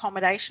 star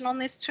accommodation on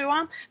this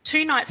tour,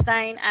 2 nights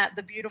staying at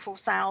the beautiful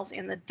Sails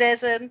in the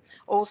Desert,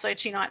 also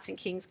 2 nights in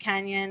Kings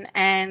Canyon,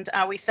 and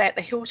we stay at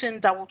the Hilton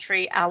Doubletree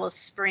Alice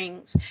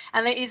Springs.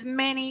 And there is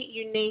many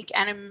unique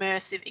and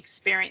immersive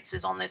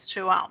experiences on this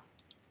tour.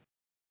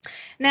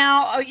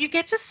 Now, you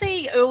get to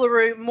see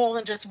Uluru more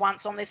than just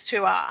once on this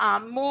tour,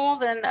 more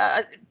than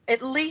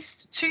at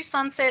least 2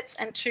 sunsets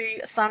and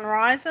 2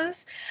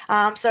 sunrises.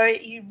 So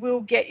you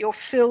will get your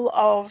fill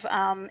of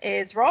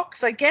Ayers Rock.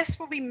 So guests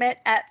will be met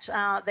at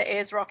the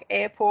Ayers Rock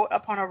Airport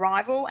upon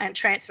arrival and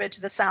transferred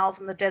to the Sails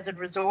in the Desert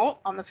Resort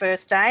on the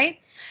first day.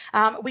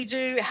 We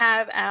do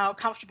have our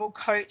comfortable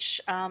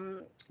coach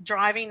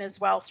driving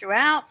as well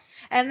throughout.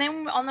 And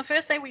then on the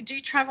first day, we do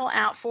travel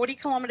out 40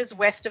 kilometres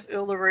west of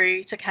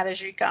Uluru to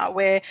Katajuka,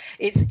 where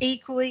it's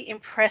equally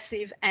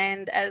impressive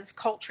and as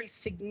culturally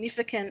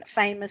significant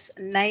famous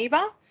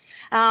neighbour.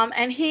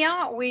 And here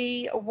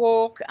we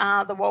walk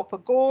the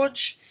Walpa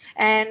Gorge,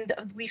 and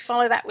we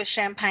follow that with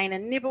champagne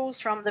and nibbles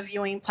from the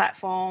viewing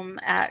platform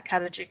at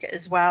Katajuka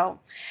as well.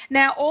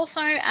 Now,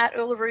 also at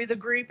Uluru, the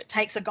group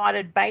takes a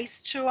guided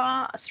base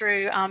tour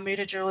through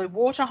Mutijulu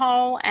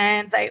Waterhole,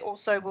 and they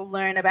also will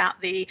learn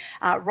about the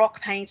rock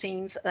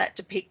paintings that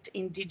depict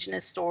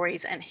Indigenous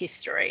stories and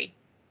history.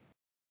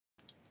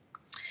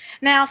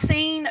 Now,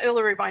 seeing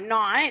Uluru by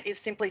night is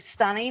simply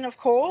stunning, of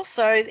course,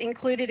 so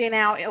included in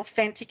our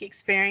authentic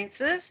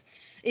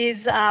experiences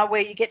is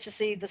where you get to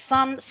see the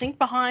sun sink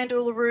behind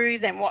Uluru,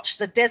 then watch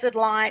the desert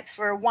lights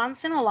for a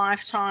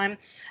once-in-a-lifetime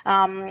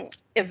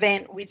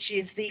event, which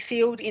is the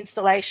field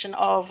installation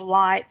of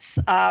lights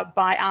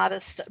by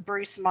artist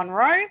Bruce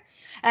Monroe.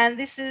 And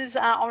this is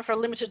on for a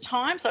limited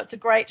time, so it's a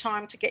great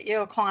time to get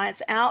your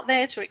clients out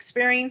there to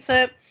experience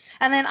it.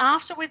 And then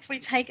afterwards, we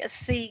take a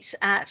seat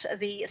at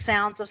the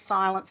Sounds of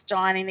Silence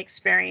dining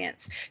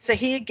experience. So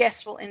here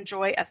guests will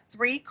enjoy a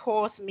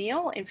 3-course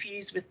meal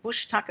infused with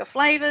bush tucker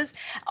flavours,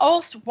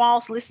 also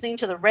whilst listening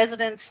to the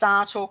resident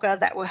star talker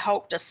that will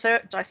help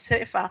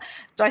decipher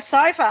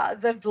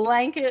the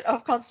blanket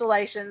of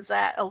constellations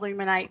that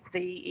illuminate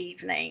the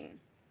evening.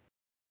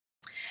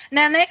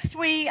 Now, next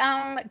we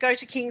go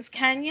to Kings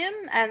Canyon,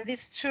 and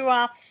this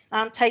tour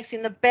takes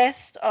in the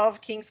best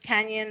of Kings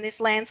Canyon. This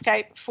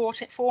landscape,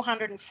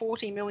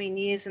 440 million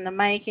years in the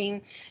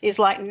making, is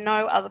like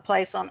no other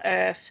place on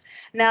Earth.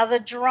 Now,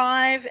 the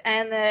drive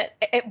and the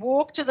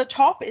walk to the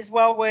top is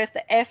well worth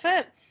the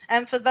effort.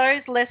 And for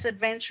those less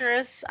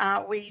adventurous,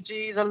 we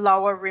do the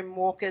lower rim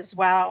walk as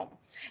well.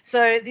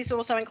 So this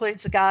also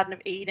includes the Garden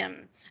of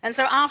Eden. And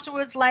so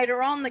afterwards,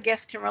 later on, the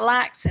guests can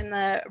relax in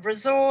the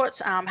resort,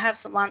 have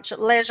some lunch at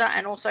leisure,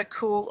 and also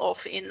cool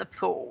off in the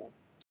pool.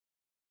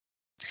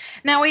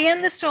 Now, we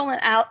end this tour in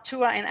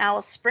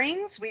Alice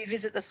Springs. We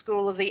visit the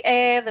School of the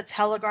Air, the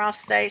Telegraph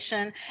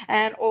Station,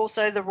 and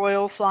also the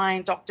Royal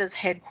Flying Doctors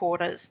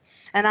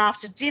headquarters. And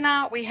after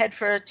dinner, we head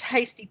for a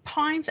tasty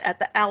pint at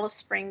the Alice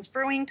Springs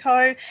Brewing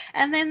Co.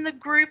 And then the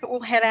group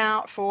will head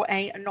out for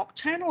a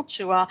nocturnal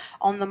tour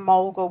on the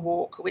Mulga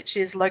Walk, which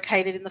is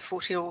located in the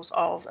foothills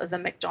of the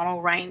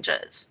McDonnell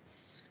Ranges.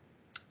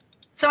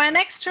 So our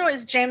next tour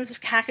is Gems of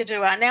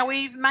Kakadua. Now,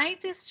 we've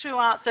made this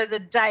tour so the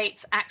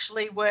dates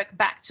actually work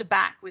back to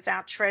back with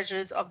our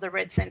Treasures of the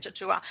Red Centre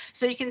tour.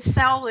 So you can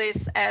sell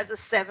this as a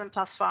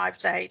 7+5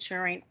 day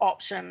touring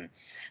option.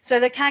 So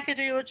the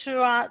Kakadua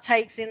tour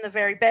takes in the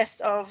very best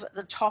of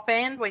the top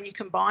end when you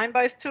combine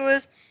both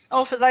tours.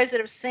 Or for those that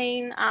have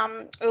seen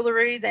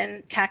Uluru,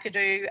 then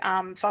Kakadu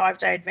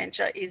 5-day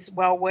adventure is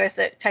well worth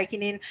it,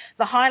 taking in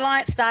the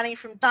highlights starting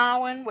from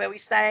Darwin, where we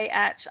stay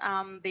at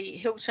the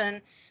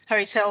Hilton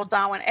Hotel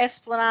Darwin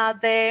Esplanade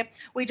there.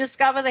 We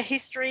discover the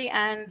history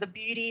and the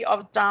beauty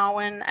of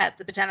Darwin at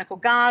the Botanical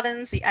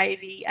Gardens, the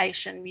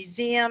Aviation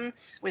Museum,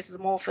 with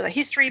more for the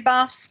history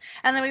buffs.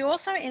 And then we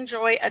also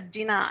enjoy a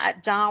dinner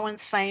at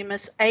Darwin's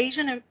famous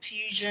Asian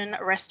infusion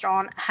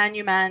restaurant,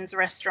 Hanuman's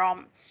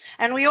Restaurant.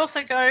 And we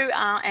also go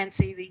and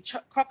see the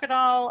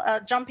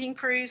crocodile jumping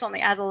cruise on the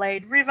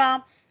Adelaide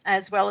River,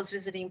 as well as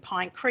visiting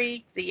Pine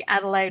Creek, the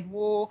Adelaide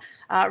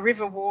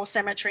River War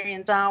Cemetery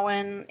in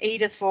Darwin,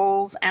 Edith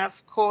Falls, and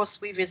of course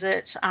we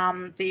visit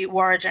the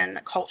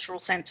Warringah Cultural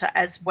Centre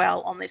as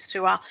well on this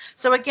tour.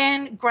 So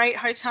again, great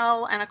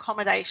hotel and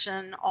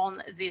accommodation on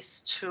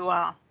this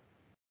tour.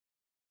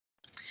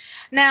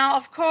 Now,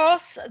 of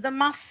course, the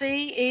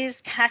must-see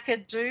is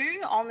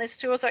Kakadu on this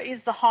tour, so it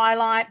is the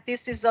highlight.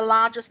 This is the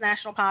largest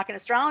national park in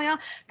Australia,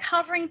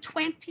 covering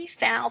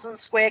 20,000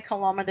 square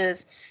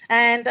kilometres.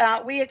 And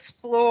we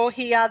explore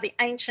here the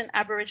ancient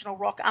Aboriginal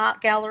rock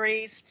art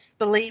galleries,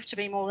 believed to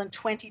be more than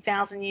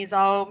 20,000 years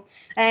old.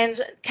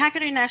 And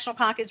Kakadu National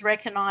Park is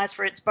recognised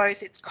for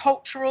both its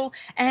cultural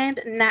and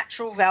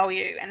natural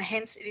value, and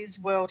hence it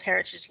is World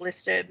Heritage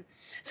listed.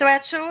 So our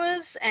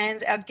tours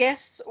and our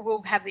guests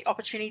will have the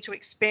opportunity to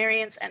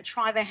experience and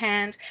try their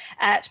hand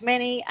at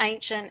many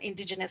ancient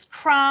Indigenous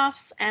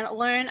crafts and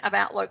learn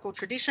about local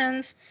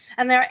traditions.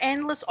 And there are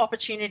endless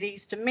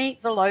opportunities to meet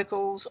the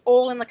locals,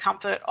 all in the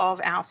comfort of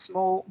our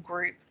small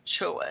group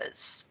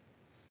tours.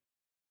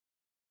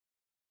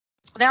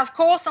 Now, of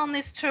course, on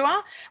this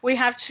tour, we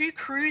have 2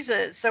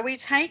 cruises. So we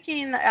take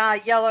in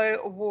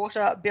Yellow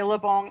Water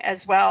Billabong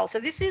as well. So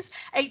this is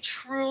a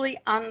truly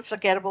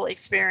unforgettable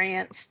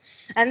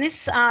experience. And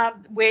this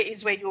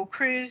is where you'll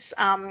cruise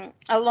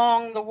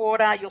along the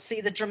water. You'll see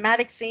the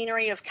dramatic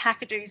scenery of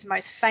Kakadu's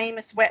most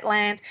famous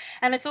wetland.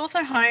 And it's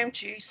also home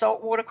to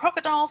saltwater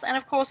crocodiles and,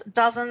 of course,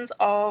 dozens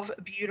of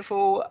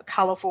beautiful,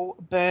 colourful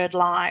bird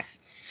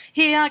life.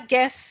 Here,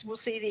 guests will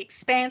see the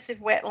expansive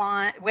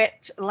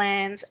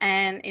wetlands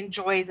and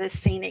enjoy the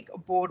scenic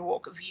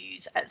boardwalk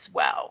views as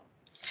well.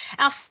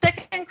 Our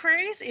second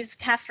cruise is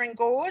Katherine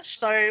Gorge.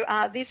 So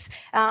this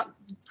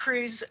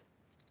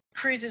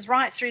cruises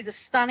right through the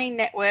stunning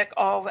network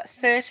of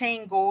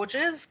 13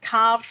 gorges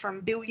carved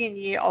from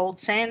billion-year-old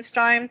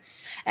sandstone.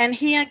 And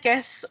here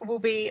guests will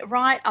be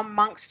right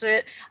amongst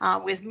it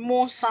with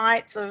more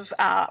sights of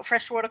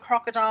freshwater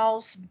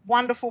crocodiles,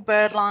 wonderful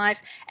bird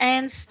life,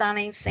 and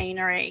stunning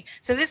scenery.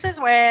 So this is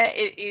where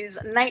it is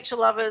nature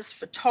lovers,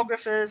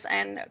 photographers,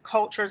 and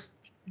culturists'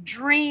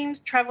 dreams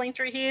traveling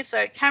through here.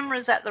 So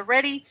cameras at the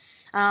ready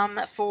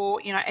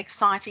for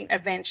exciting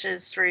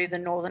adventures through the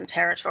Northern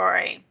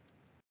Territory.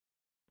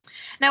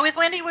 Now, with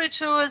Wendy Wu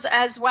Tours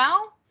as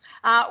well,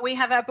 We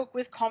have our Book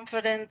with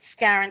Confidence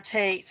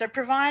guarantee. So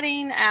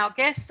providing our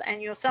guests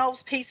and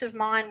yourselves peace of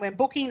mind when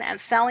booking and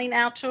selling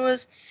our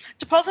tours.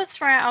 Deposits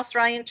for our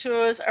Australian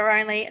tours are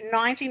only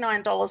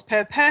 $99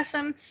 per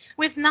person,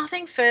 with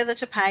nothing further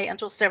to pay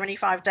until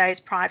 75 days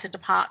prior to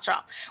departure.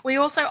 We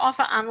also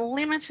offer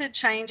unlimited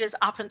changes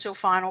up until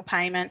final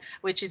payment,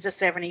 which is a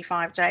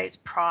 75 days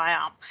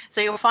prior.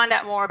 So you'll find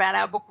out more about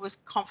our Book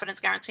with Confidence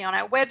guarantee on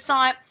our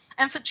website.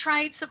 And for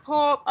trade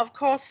support, of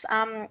course,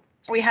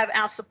 we have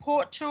our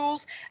support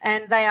tools,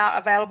 and they are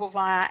available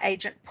via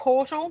Agent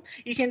Portal.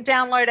 You can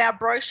download our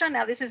brochure.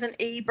 Now, this is an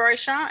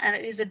e-brochure, and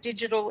it is a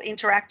digital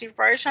interactive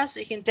brochure,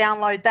 so you can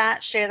download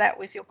that, share that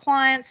with your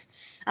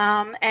clients.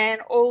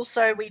 And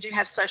also, we do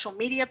have social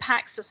media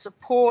packs to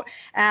support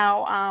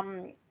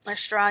our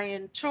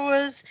Australian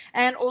tours,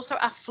 and also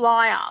a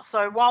flyer.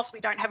 So whilst we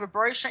don't have a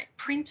brochure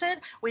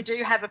printed, we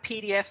do have a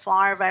PDF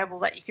flyer available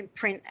that you can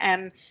print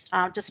and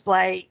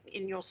display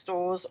in your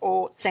stores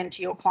or send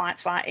to your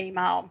clients via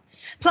email.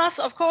 Plus,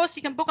 of course,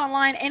 you can book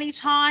online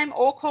anytime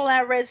or call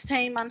our Res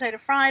team Monday to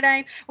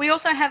Friday. We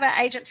also have our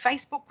agent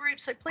Facebook group,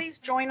 so please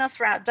join us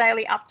for our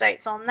daily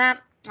updates on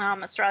that.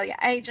 Australia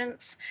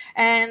Agents,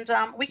 and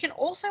we can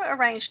also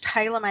arrange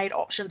tailor-made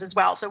options as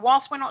well. So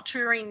whilst we're not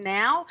touring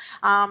now,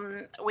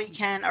 we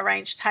can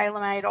arrange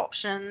tailor-made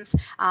options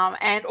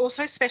and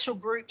also special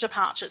group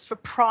departures for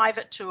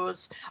private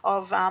tours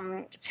of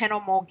 10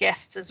 or more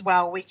guests as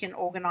well. We can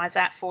organise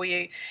that for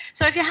you.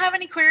 So if you have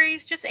any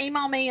queries, just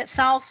email me at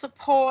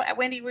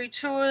salessupport@Wendy Wu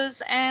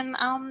Tours, and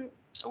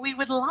we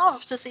would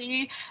love to see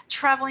you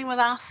travelling with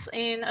us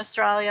in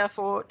Australia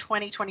for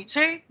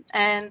 2022.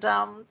 And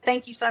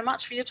thank you so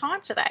much for your time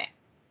today.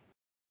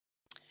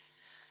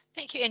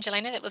 Thank you,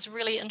 Angelina. That was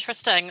really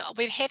interesting.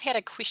 We have had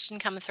a question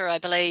come through, I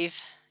believe.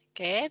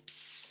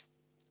 Gabs?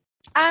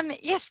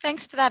 Yes,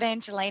 thanks for that,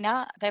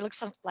 Angelina. They look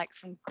like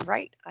some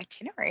great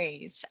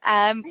itineraries.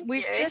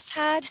 We've just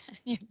had,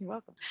 you're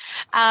welcome.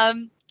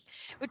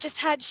 We've just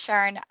had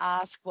Sharon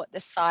ask what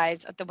the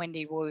size of the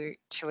Wendy Wu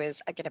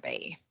tours are going to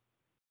be.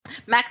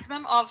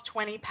 Maximum of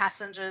 20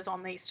 passengers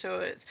on these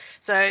tours.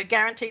 So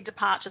guaranteed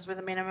departures with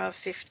a minimum of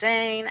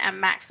 15 and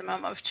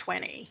maximum of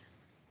 20.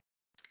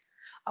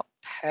 Oh,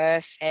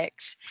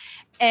 perfect.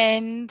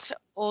 And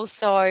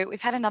also,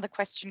 we've had another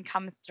question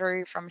come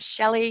through from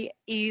Shelley.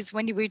 Is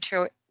Wendy Wu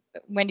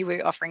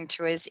offering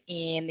tours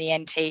in the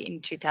NT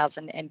in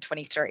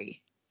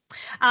 2023?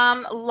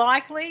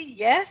 Likely,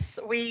 yes.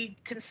 We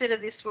consider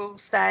this will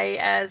stay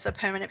as a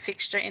permanent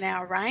fixture in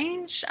our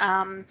range.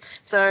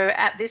 So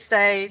at this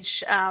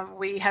stage,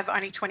 we have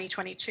only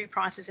 2022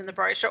 prices in the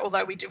brochure,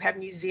 although we do have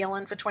New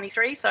Zealand for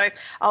 23. So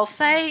I'll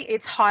say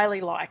it's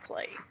highly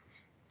likely.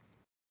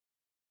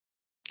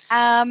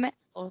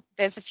 Well,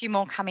 there's a few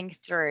more coming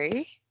through.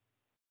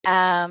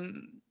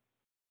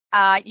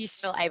 Are you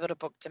still able to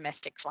book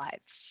domestic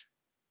flights?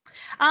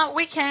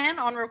 We can,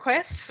 on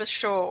request, for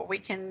sure. We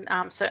can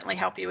certainly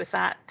help you with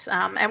that.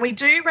 And we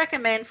do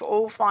recommend for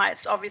all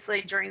flights,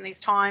 obviously, during these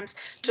times,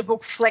 to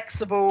book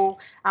flexible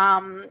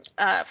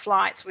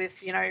flights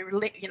with,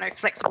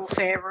 flexible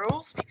fare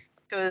rules,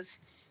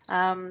 because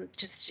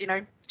just,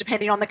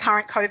 depending on the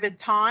current COVID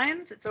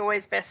times, it's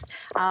always best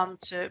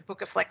to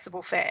book a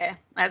flexible fare,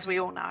 as we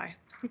all know.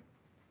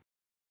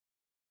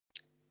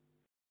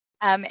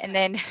 And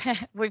then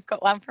we've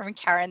got one from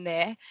Karen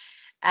there.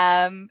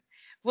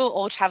 Will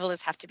all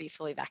travellers have to be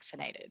fully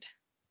vaccinated?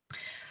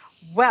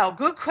 Well,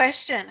 good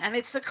question. And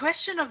it's the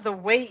question of the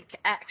week,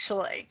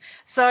 actually.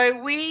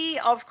 So we,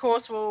 of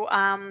course, will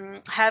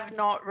have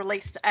not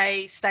released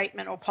a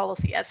statement or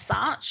policy as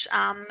such.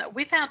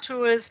 With our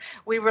tours,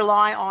 we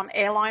rely on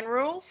airline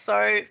rules.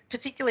 So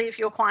particularly if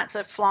your clients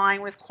are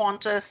flying with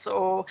Qantas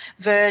or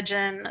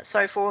Virgin,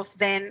 so forth,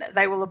 then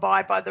they will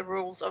abide by the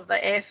rules of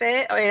the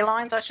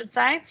airlines, I should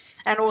say,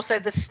 and also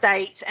the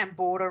state and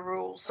border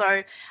rules.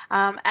 So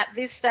at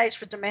this stage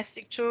for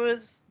domestic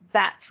tours,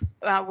 that's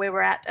where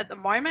we're at the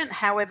moment.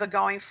 However,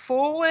 going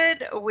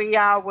forward, we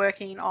are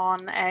working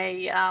on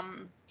a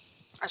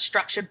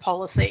structured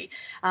policy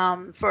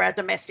for our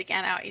domestic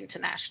and our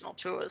international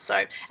tours.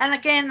 So, and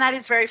again, that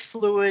is very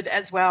fluid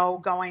as well,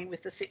 going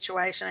with the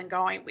situation and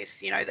going with,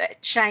 the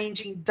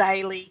changing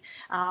daily,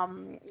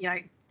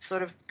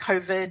 sort of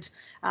COVID,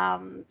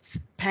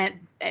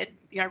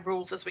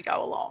 rules as we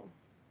go along.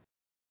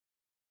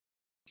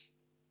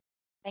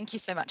 Thank you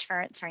so much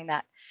for answering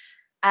that.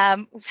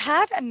 We've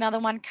had another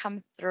one come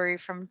through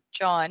from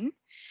John.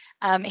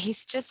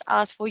 He's just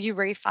asked, will you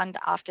refund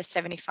after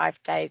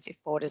 75 days if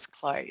borders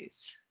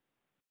close?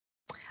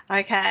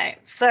 Okay,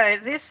 so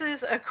this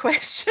is a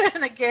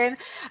question again.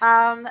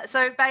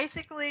 So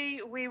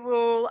basically we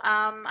will,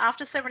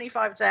 after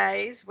 75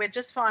 days, we're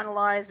just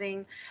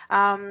finalising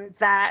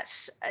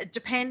that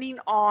depending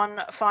on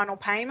final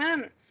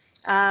payment,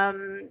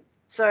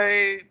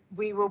 So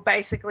we will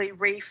basically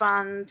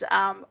refund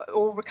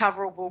all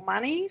recoverable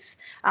monies,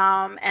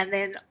 and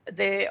then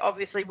there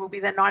obviously will be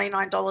the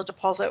 $99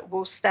 deposit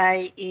will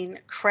stay in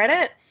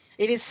credit.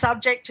 It is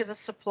subject to the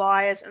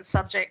suppliers and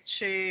subject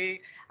to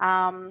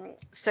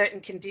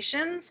certain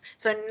conditions.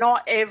 So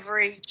not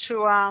every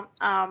tour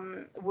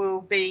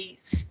will be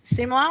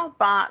similar,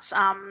 but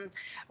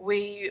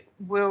we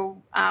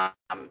will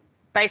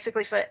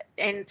basically for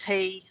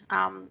NT,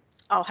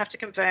 I'll have to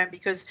confirm,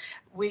 because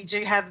we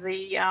do have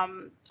the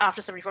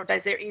after 75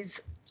 days there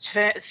is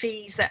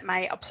fees that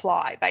may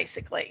apply,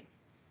 basically.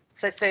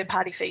 So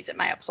third-party fees that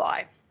may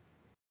apply.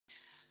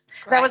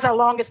 Great. That was our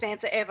longest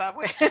answer ever.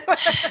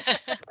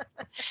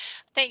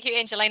 Thank you,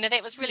 Angelina.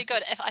 That was really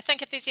good. I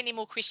think if there's any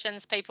more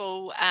questions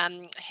people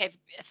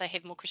if they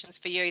have more questions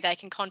for you, they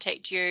can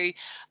contact you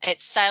at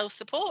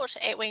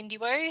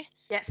salessupport@wendywoo.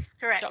 Yes,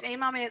 correct.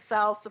 Email me at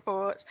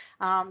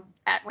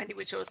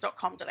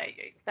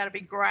salessupport@wendywootours.com.au. That'd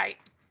be great.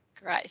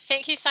 Great.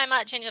 Thank you so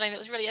much, Angelina. That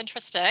was really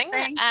interesting.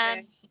 Thank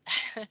you.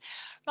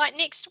 Right,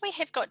 next we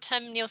have got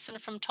Tim Nielsen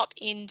from Top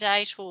End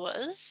Day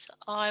Tours.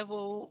 I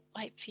will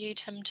wait for you,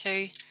 Tim,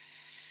 to...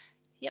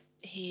 Yep,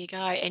 here you go.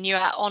 And you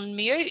are on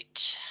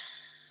mute.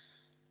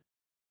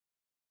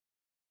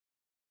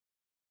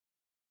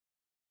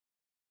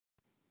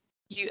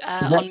 You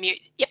are on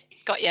mute. Yep,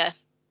 got you.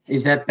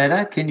 Is that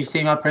better? Can you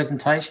see my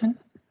presentation?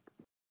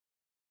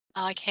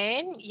 I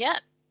can, yep.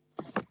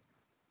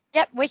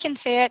 Yep, we can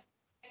see it.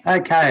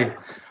 Okay.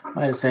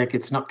 Wait a sec,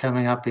 it's not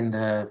coming up in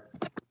the...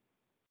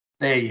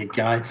 There you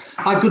go.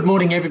 Hi, good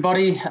morning,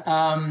 everybody.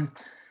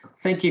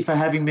 Thank you for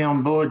having me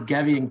on board,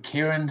 Gabby and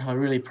Kieran. I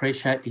really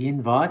appreciate the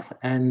invite.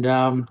 And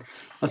I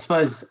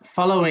suppose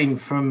following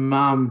from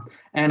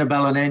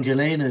Annabelle and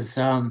Angelina's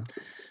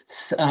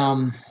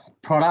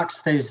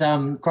products, there's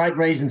great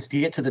reasons to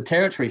get to the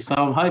territory. So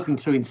I'm hoping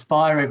to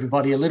inspire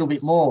everybody a little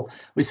bit more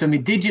with some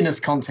Indigenous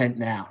content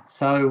now.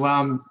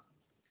 So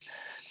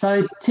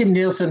Tim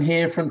Nielsen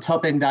here from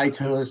Top End Day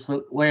Tours.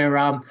 We're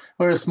a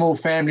small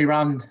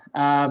family-run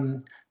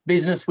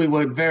business. We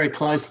work very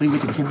closely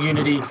with the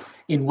community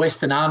in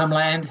Western Arnhem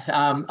Land.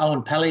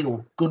 Owen Pally,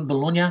 or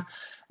Gunbalunya,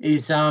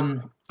 is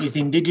the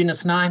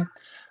Indigenous name.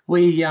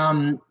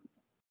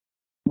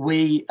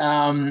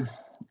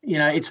 You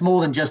know, it's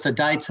more than just a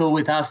day tour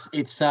with us.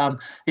 It's a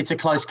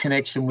close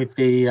connection with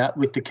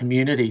the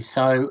community.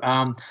 So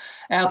our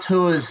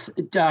tours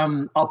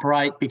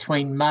operate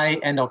between May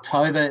and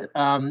October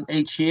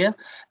each year.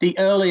 The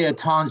earlier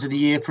times of the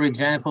year, for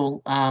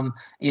example,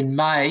 in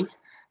May,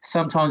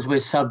 sometimes we're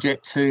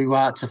subject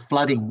to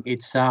flooding.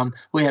 It's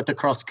we have to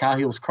cross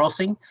Carhills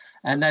Crossing,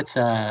 and that's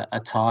a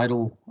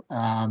tidal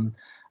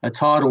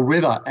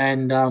river.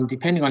 And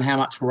depending on how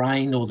much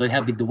rain or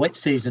how big the wet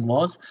season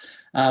was,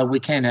 we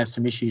can have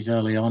some issues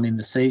early on in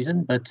the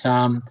season, but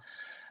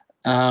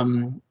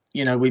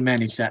you know, we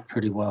manage that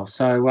pretty well.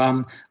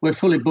 So we're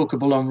fully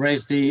bookable on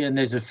Resdy, and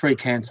there's a free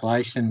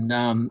cancellation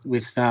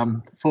with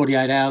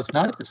 48 hours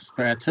notice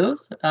for our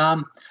tours.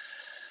 Now,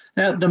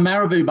 the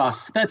Marabou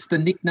bus, that's the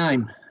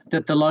nickname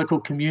that the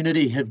local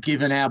community have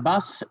given our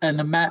bus,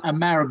 and a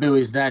marabou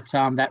is that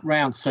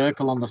round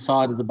circle on the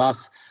side of the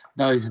bus,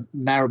 those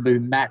marabou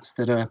mats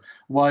that are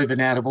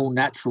woven out of all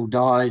natural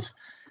dyes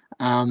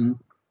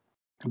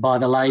by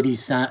the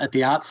ladies at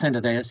the art centre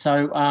there.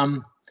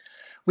 So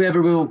we have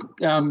a real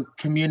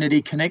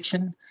community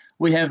connection.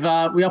 We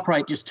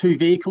operate just 2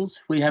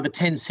 vehicles. We have a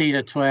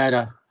 10-seater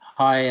Toyota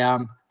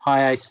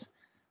Hiace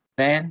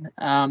van.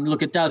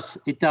 Look,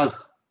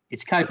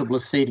 it's capable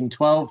of seating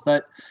 12,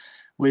 but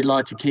we'd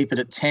like to keep it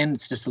at 10.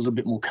 It's just a little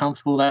bit more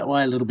comfortable that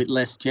way, a little bit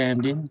less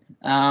jammed in.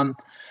 And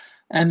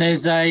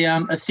there's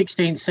a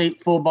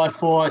 16-seat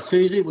 4x4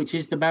 Isuzu, which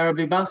is the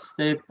Marabou bus.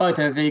 Both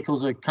our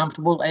vehicles are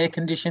comfortable,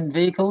 air-conditioned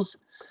vehicles,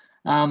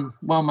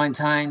 well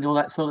maintained, all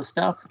that sort of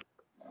stuff.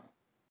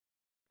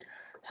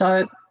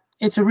 So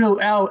it's a real,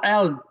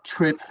 our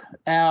trip,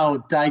 our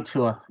day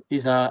tour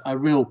is a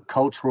real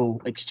cultural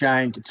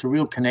exchange. It's a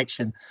real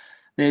connection.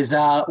 There's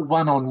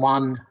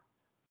one-on-one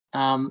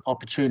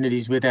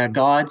opportunities with our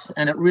guides,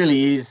 and it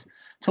really is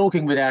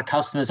talking with our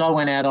customers. I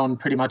went out on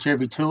pretty much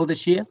every tour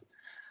this year.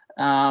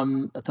 I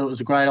thought it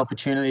was a great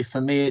opportunity for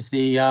me as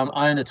the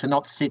owner to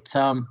not sit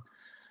on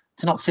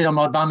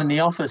my bum in the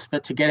office,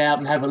 but to get out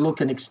and have a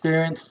look and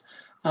experience.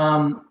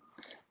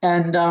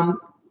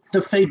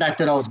 The feedback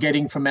that I was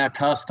getting from our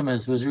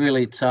customers was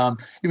really, it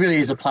really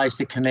is a place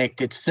to connect.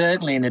 It's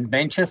certainly an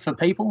adventure for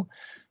people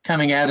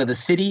coming out of the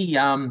city. You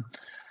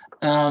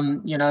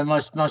know,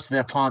 most of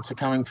our clients are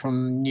coming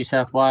from New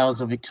South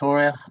Wales or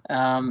Victoria,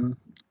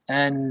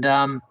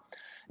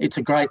 it's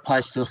a great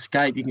place to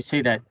escape. You can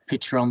see that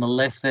picture on the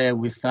left there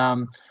with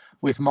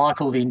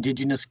Michael, the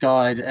Indigenous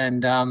guide,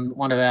 and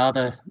one of our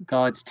other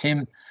guides,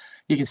 Tim.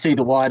 You can see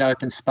the wide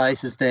open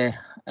spaces there.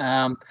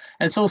 And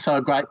it's also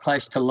a great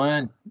place to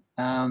learn.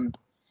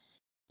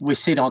 We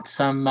sit on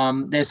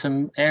there's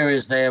some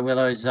areas there where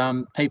those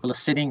people are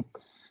sitting,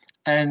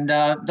 and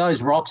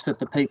those rocks that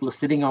the people are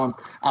sitting on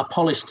are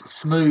polished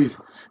smooth,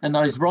 and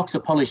those rocks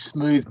are polished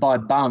smooth by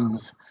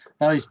bums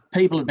those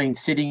people have been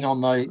sitting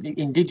on those,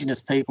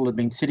 Indigenous people have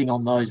been sitting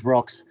on those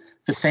rocks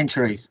for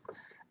centuries,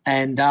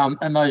 and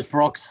those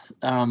rocks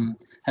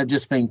have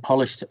just been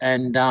polished,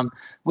 and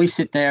we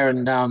sit there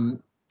and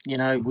you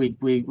know,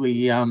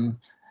 we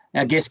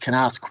our guests can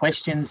ask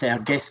questions. Our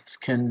guests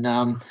can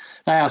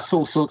they ask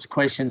all sorts of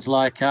questions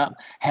like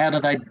how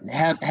do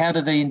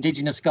the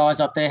Indigenous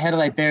guys up there, how do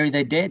they bury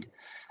their dead?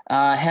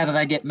 How do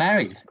they get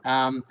married?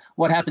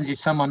 What happens if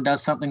someone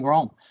does something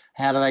wrong?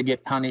 How do they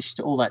get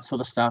punished? All that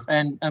sort of stuff.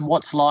 And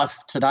what's life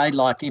today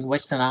like in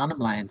Western Arnhem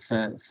Land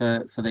for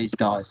these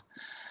guys?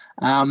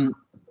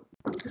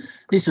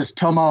 This is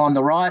Tomo on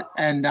the right,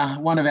 and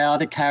one of our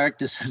other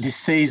characters from this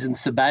season,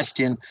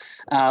 Sebastian,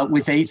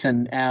 with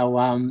Ethan,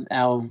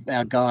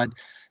 our guide.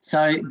 So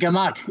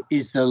Gamak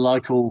is the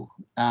local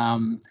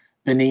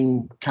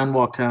Benin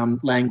Kanwok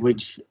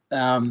language.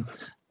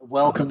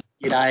 Welcome,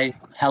 g'day,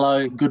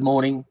 hello, good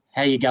morning,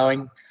 how you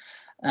going?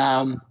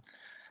 So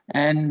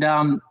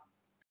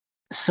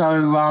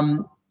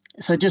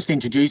just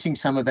introducing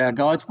some of our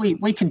guides.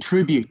 We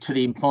contribute to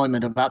the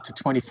employment of up to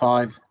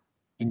 25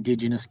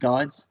 Indigenous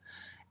guides.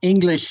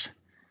 English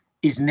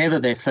is never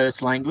their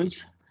first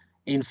language.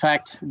 In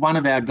fact, one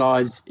of our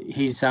guys,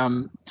 he's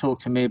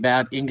talked to me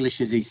about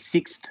English as his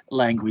sixth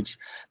language.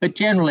 But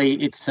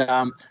generally, it's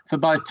for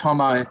both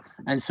Tomo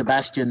and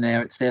Sebastian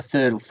there, it's their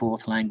third or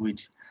fourth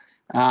language.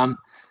 So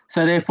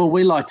therefore,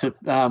 we like to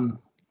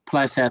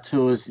place our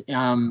tours,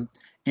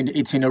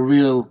 it's in a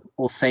real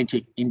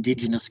authentic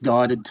Indigenous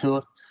guided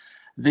tour.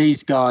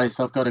 These guys,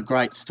 I've got a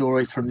great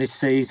story from this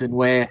season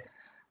where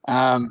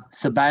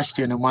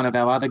Sebastian and one of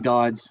our other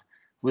guides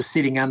was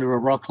sitting under a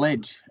rock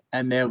ledge,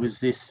 and there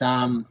was this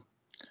an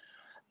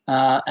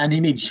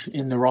image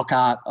in the rock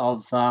art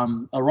of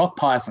a rock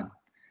python,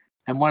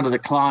 and one of the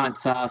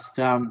clients asked,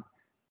 do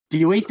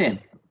you eat them?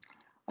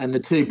 And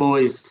the two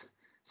boys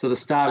sort of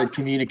started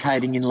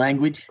communicating in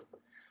language,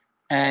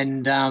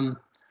 and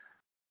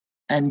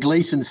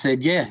Gleason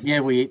said,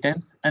 yeah, we eat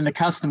them. And the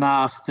customer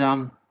asked,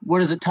 what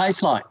does it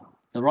taste like?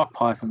 The rock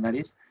python, that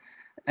is.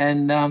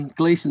 And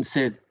Gleason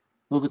said,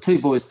 well, the two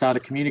boys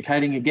started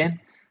communicating again,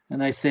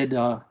 and they said,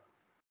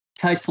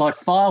 tastes like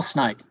file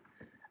snake.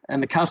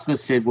 And the customer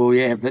said, well,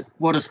 yeah, but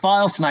what does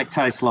file snake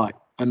taste like?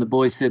 And the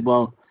boys said,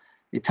 well,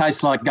 it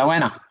tastes like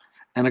goanna.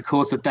 And of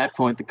course, at that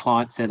point, the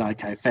client said,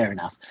 okay, fair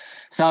enough.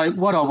 So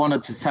what I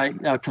wanted to say,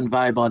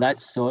 convey by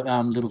that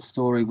little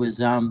story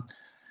was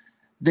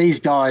these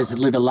guys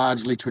live a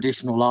largely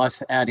traditional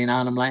life out in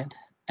Arnhem Land,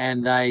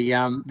 and they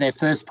their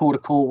first port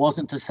of call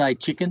wasn't to say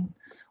chicken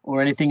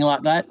or anything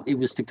like that. It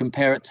was to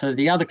compare it to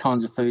the other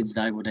kinds of foods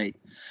they would eat.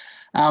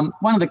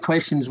 One of the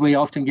questions we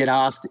often get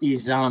asked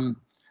is,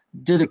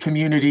 do the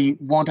community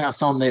want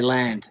us on their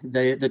land?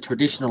 The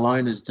traditional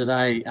owners, do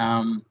they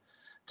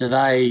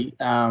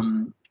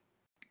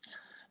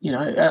you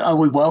know, are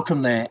we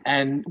welcome there?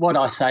 And what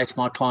I say to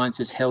my clients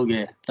is, hell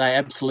yeah, they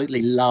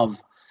absolutely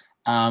love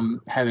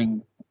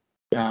having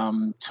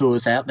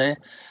tours out there.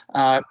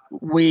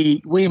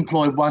 We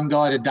employ one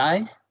guide a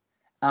day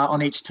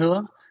on each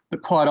tour,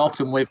 but quite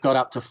often we've got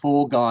up to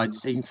 4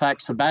 guides. In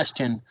fact,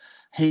 Sebastian,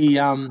 he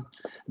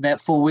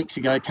about 4 weeks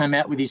ago came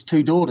out with his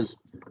 2 daughters,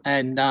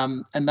 and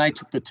they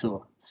took the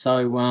tour. So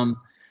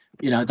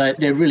you know,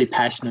 they're really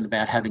passionate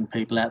about having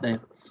people out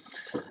there.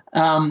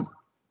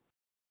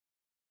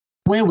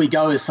 Where we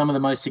go is some of the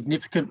most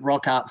significant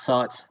rock art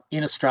sites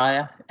in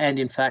Australia and,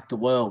 in fact, the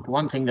world.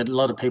 One thing that a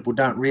lot of people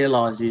don't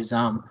realise is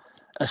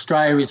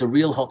Australia is a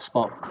real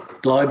hotspot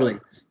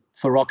globally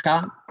for rock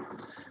art.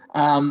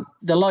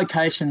 The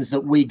locations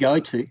that we go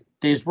to,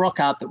 there's rock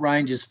art that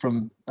ranges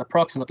from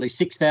approximately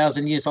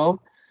 6,000 years old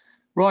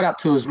right up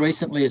to as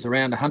recently as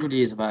around 100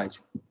 years of age.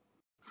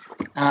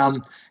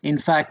 In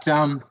fact,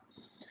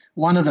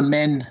 one of the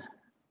men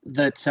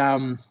that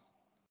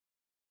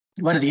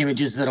one of the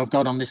images that I've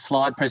got on this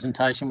slide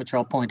presentation, which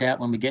I'll point out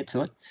when we get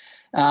to it,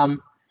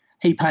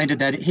 he painted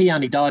that. He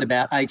only died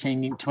about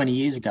 18, 20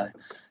 years ago.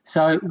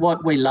 So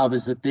what we love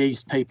is that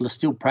these people are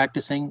still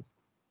practicing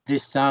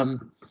this, the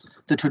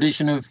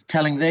tradition of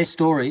telling their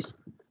stories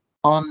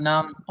on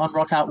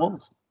rock art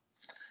walls.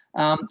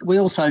 We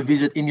also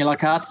visit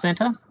Inyaluk Arts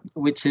Centre,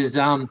 which is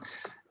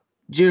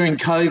during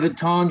COVID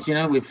times, you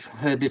know, we've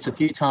heard this a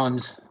few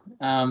times,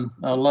 a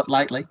lot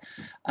lately.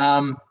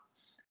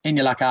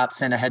 Inyaluk Arts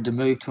Centre had to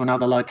move to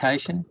another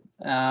location,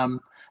 and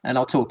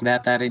I'll talk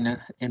about that in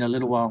a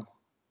little while.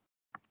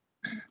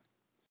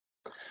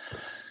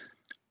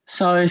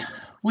 So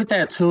with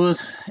our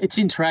tours, it's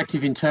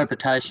interactive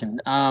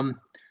interpretation. Our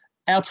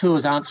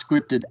tours aren't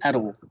scripted at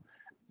all.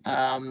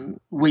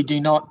 We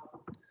do not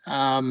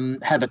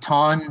have a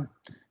time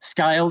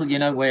scale, you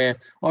know, where,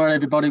 all right,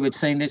 everybody, we've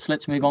seen this,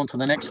 let's move on to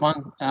the next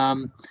one.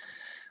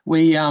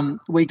 We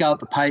go at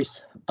the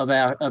pace of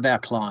our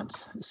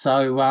clients.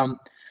 So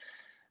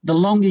the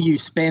longer you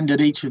spend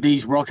at each of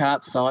these rock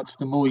art sites,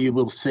 the more you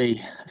will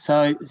see.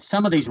 So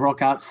some of these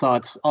rock art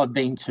sites I've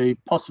been to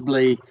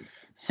possibly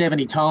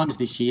 70 times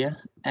this year,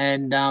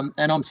 and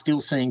I'm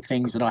still seeing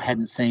things that I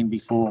hadn't seen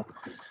before.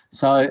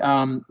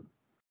 So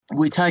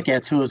we take our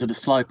tours at a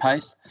slow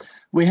pace.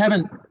 We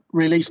haven't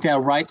released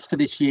our rates for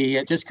this year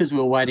yet, just because we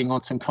were waiting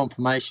on some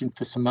confirmation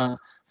for some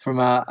from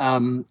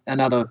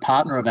another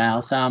partner of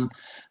ours.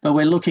 But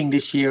we're looking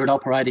this year at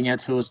operating our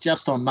tours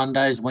just on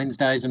Mondays,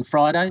 Wednesdays and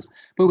Fridays,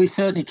 but we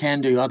certainly can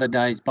do other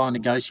days by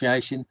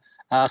negotiation,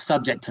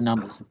 subject to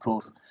numbers, of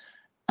course.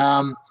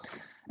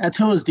 Our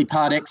tours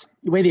depart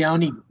we're the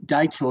only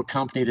day tour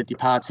company that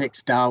departs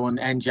ex-Darwin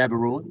and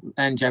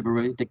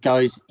Jabiru that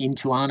goes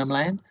into Arnhem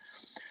Land.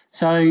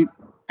 So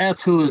our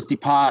tours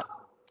depart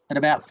at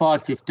about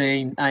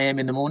 5:15 a.m.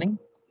 in the morning.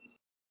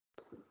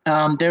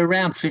 They're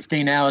around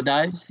 15-hour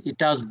days. It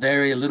does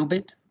vary a little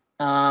bit.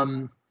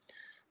 And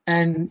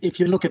if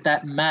you look at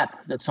that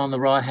map that's on the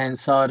right-hand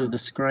side of the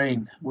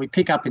screen, we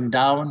pick up in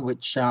Darwin,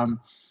 which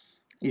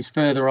is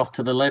further off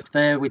to the left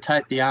there. We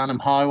take the Arnhem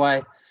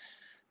Highway,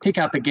 pick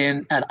up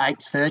again at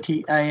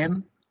 8:30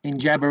 a.m. in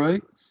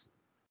Jabiru,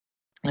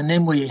 and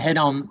then we head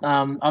on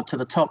up to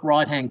the top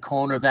right-hand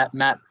corner of that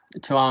map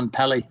to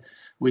Arnhem,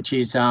 which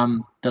is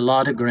the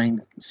lighter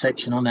green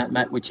section on that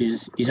map, which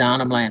is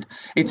Arnhem Land.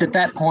 It's at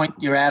that point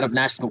you're out of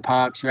national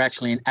parks, you're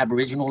actually in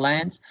Aboriginal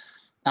lands,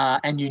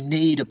 and you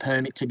need a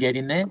permit to get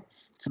in there.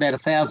 It's about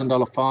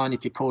 $1,000 fine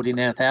if you're caught in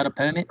there without a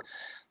permit.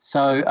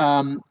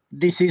 So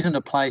this isn't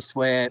a place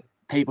where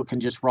people can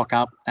just rock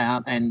up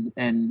and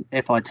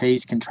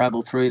FITs can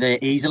travel through there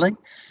easily.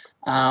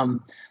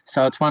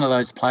 So it's one of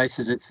those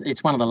places.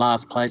 It's one of the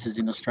last places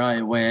in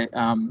Australia where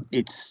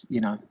it's, you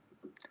know,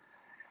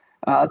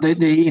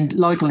 the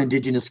local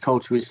Indigenous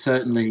culture is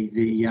certainly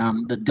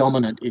the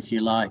dominant, if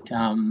you like,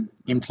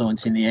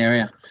 influence in the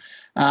area.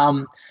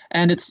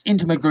 And it's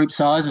intimate group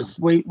sizes.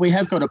 We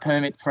have got a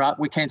permit for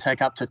we can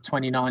take up to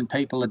 29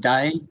 people a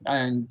day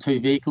and 2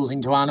 vehicles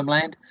into Arnhem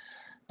Land,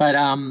 but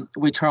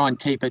we try and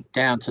keep it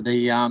down to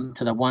the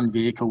 1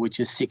 vehicle,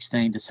 which is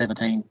 16 to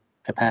 17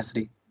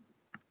 capacity.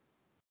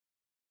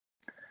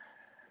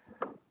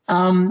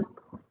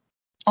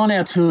 On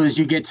our tours,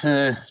 you get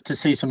to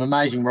see some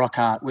amazing rock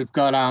art. We've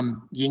got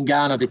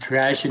Yingana, the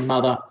creation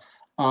mother,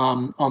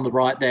 on the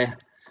right there.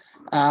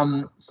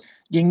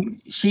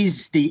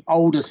 She's the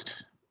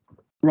oldest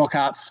rock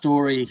art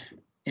story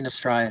in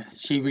Australia.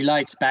 She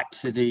relates back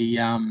to the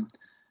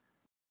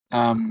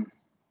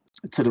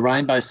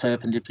rainbow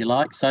serpent, if you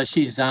like. So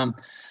she's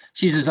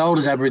as old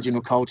as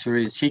Aboriginal culture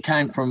is. She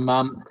came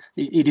from.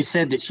 It is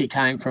said that she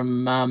came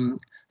from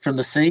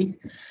the sea,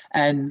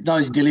 and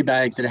those dilly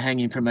bags that are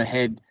hanging from her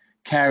head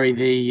carry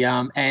the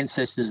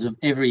ancestors of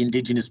every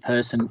Indigenous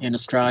person in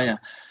Australia.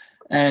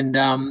 And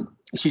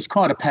she's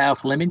quite a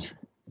powerful image.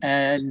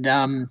 And,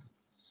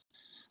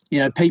 you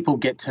know, people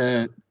get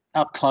to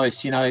up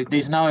close, you know,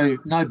 there's no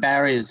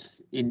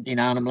barriers in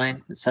Arnhem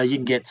Land. So you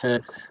can get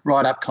to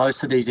right up close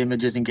to these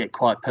images and get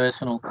quite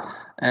personal.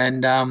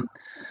 And our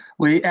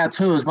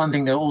tours, one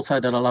thing that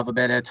I love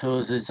about our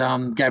tours is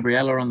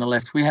Gabriella on the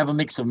left. We have a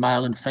mix of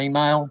male and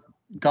female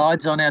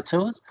guides on our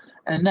tours.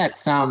 And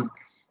that's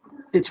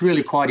it's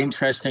really quite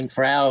interesting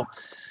for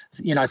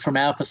from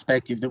our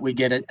perspective, that we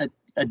get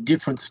a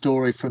different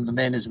story from the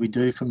men as we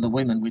do from the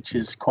women, which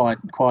is quite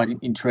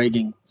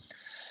intriguing.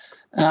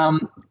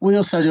 We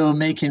also do a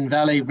Meekin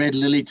Valley Red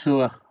Lily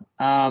tour.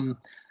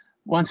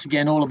 Once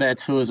again, all of our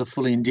tours are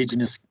fully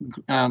Indigenous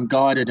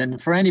guided.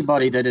 And for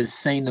anybody that has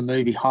seen the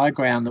movie High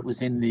Ground that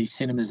was in the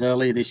cinemas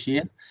earlier this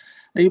year,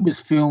 it was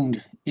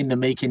filmed in the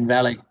Meekin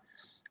Valley.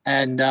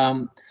 And,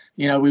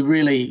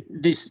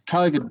 this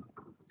COVID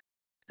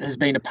has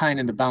been a pain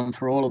in the bum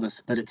for all of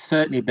us, but it's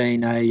certainly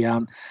been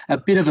a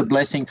bit of a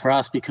blessing for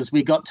us, because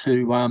we got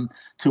to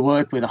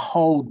work with a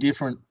whole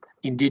different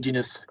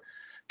Indigenous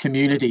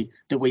community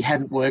that we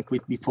hadn't worked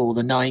with before,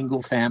 the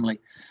Naingal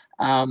family.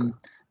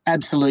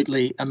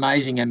 Absolutely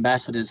amazing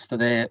ambassadors for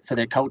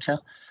their culture.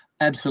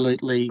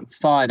 Absolutely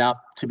fired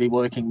up to be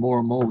working more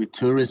and more with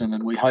tourism,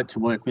 and we hope to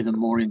work with them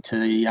more into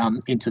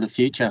the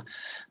future.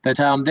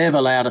 But they've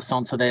allowed us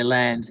onto their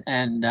land,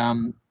 and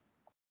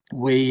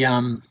we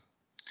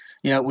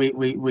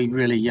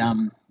really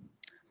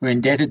we're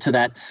indebted to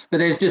that. But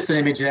there's just an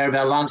image there of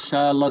our lunch.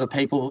 A lot of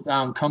people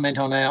comment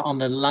on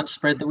the lunch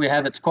spread that we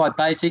have. It's quite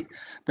basic,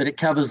 but it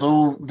covers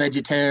all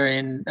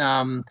vegetarian,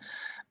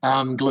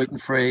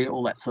 gluten-free,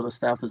 all that sort of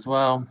stuff as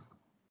well.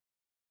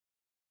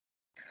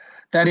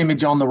 That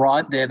image on the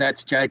right there,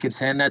 that's Jacob's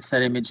Hen. That's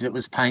that image that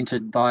was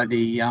painted by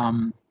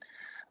Jacob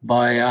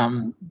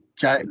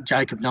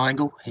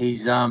Naingal.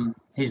 He's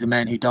the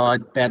man who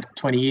died about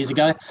 20 years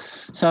ago.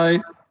 So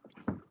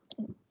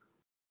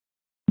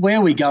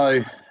where we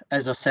go,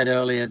 as I said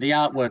earlier, the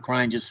artwork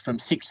ranges from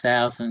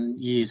 6,000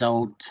 years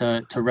old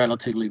to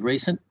relatively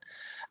recent.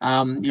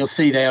 You'll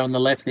see there on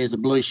the left, there's a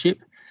blue ship.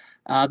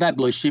 That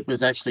blue ship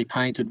was actually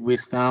painted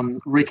with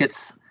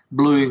Ricketts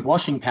blue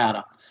washing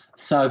powder.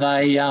 So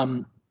they,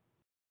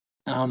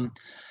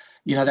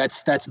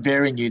 that's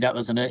very new. That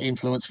was an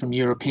influence from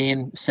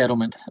European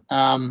settlement.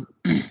 So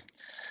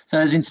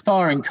there's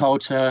inspiring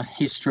culture,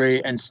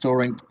 history and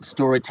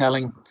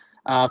storytelling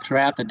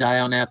throughout the day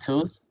on our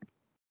tours.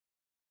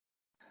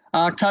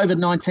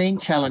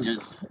 COVID-19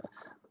 challenges.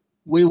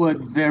 We work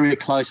very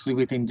closely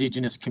with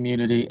Indigenous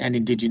community and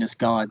Indigenous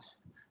guides.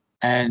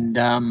 And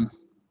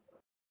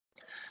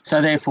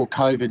So therefore,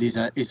 COVID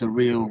is a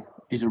real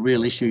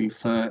issue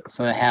for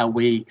how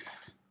we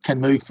can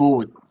move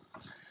forward.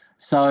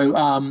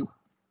 So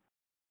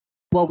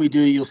what we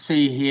do, you'll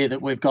see here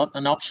that we've got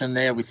an option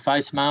there with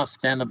face masks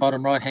down the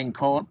bottom right-hand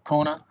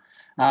corner.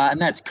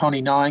 And that's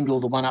Connie Niangle,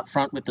 the one up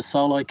front with the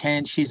solo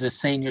can. She's a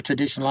senior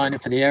traditional owner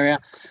for the area.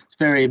 It's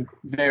very,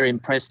 very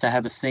impressed to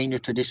have a senior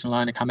traditional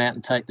owner come out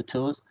and take the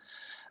tours.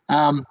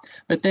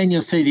 But then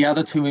you'll see the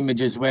other two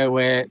images where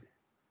we're,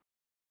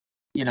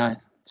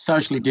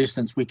 socially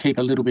distanced. We keep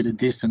a little bit of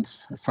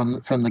distance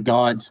from the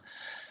guides.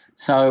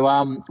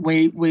 So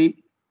we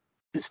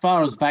as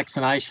far as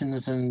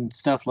vaccinations and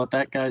stuff like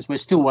that goes, we're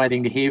still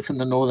waiting to hear from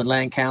the Northern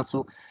Land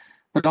Council.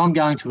 But I'm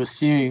going to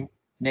assume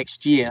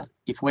next year,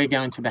 if we're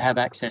going to have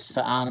access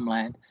to Arnhem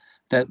Land,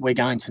 that we're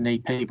going to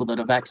need people that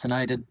are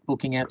vaccinated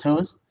booking our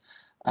tours.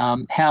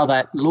 How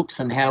that looks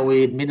and how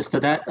we administer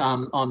that,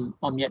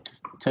 I'm yet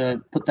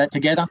to put that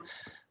together.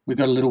 We've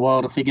got a little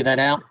while to figure that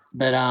out,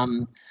 but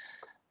I'm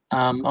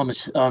going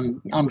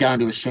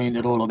to assume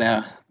that all of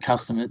our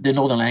customers, the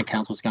Northern Land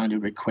Council, is going to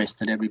request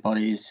that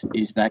everybody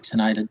is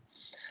vaccinated.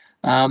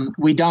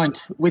 We don't,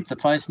 with the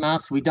face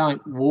masks, we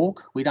don't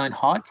walk, we don't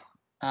hike,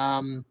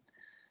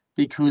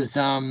 because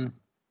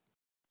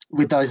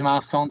with those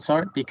masks on,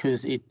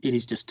 because it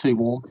is just too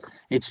warm.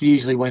 It's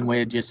usually when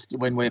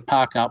we're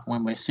parked up,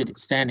 when we're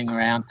standing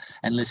around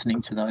and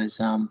listening to those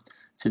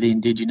to the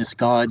Indigenous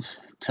guides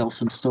tell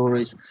some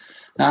stories.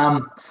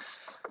 With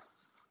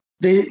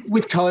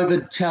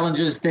COVID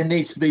challenges, there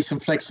needs to be some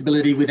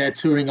flexibility with our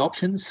touring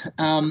options.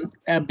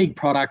 Our big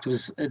product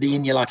was the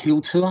Inyaluk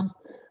Hill tour.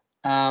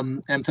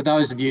 And for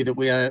those of you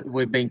that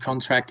we've been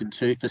contracted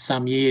to for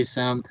some years,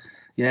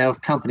 our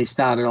company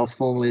started off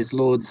formally as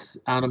Lord's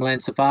Arnhem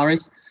Land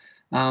Safaris.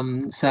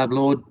 Sab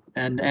Lord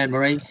and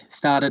Anne-Marie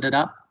started it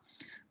up.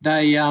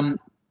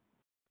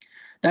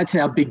 That's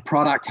our big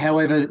product.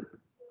 However,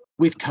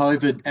 with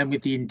COVID and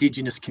with the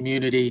Indigenous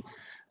community,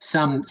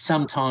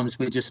 sometimes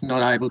we're just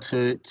not able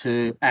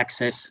to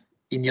access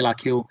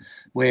Inyaluk Hill,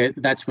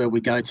 that's where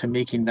we go to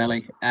Meakin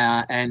Valley.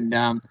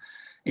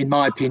 In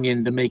my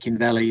opinion, the Meakin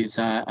Valley is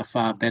a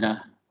far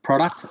better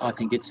product. I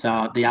think it's the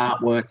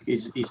artwork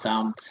has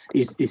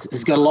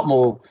got a lot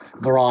more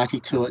variety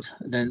to it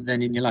than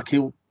Inyaluk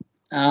Hill.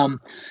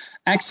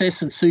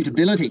 Access and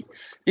suitability.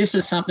 This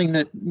was something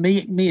that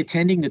me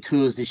attending the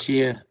tours this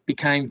year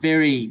became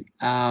very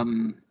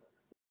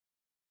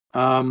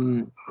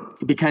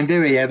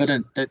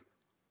evident that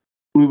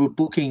we were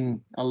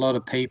booking a lot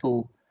of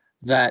people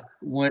that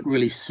weren't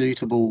really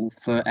suitable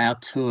for our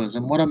tours.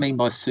 And what I mean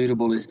by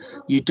suitable is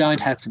you don't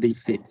have to be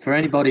fit. For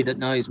anybody that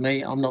knows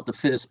me, I'm not the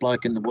fittest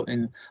bloke on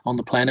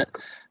the planet,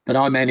 but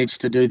I managed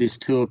to do this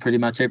tour pretty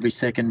much every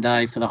second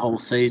day for the whole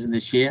season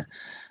this year.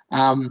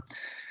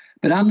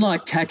 But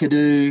unlike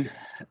Kakadu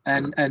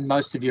and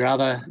most of your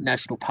other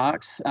national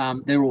parks,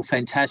 they're all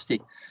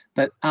fantastic.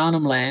 But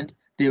Arnhem Land,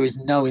 there is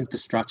no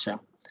infrastructure.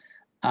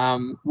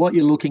 What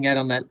you're looking at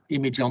on that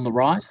image on the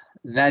right,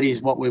 that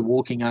is what we're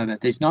walking over.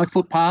 There's no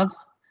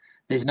footpaths,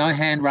 there's no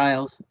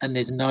handrails, and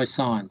there's no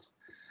signs.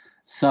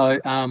 So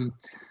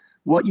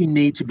what you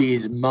need to be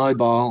is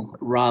mobile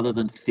rather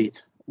than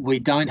fit. We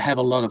don't have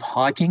a lot of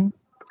hiking,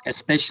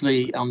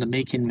 especially on the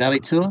Meakin Valley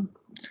tour,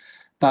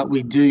 but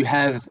we do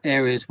have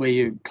areas where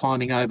you're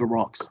climbing over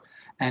rocks,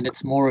 and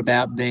it's more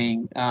about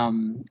being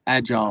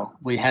agile.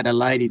 We had a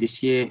lady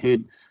this year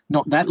who'd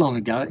not that long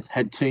ago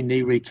had 2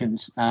 knee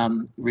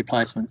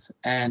replacements,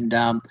 and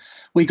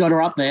we got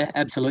her up there,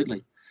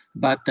 absolutely.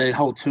 But the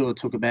whole tour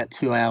took about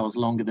 2 hours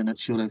longer than it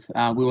should have.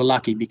 We were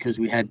lucky because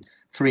we had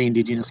 3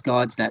 Indigenous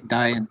guides that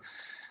day, and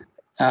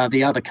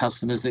the other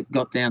customers that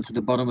got down to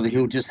the bottom of the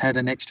hill just had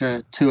an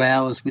extra 2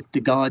 hours with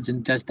the guides,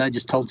 and they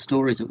just told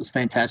stories. It was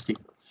fantastic.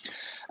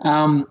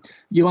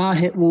 You are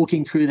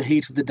walking through the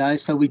heat of the day,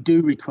 so we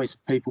do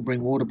request people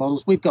bring water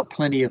bottles. We've got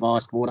plenty of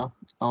iced water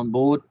on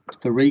board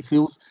for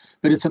refills,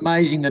 but it's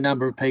amazing the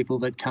number of people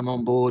that come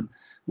on board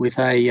with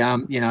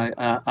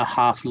a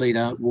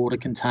half-litre water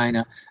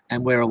container,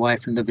 and we're away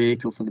from the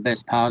vehicle for the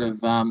best part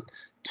of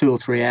 2 or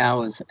 3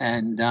 hours,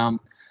 and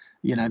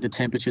the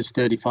temperature's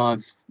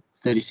 35,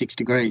 36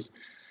 degrees.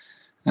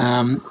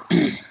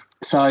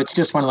 So it's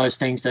just one of those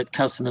things that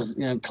customers,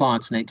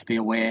 clients need to be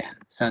aware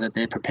so that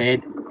they're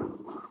prepared.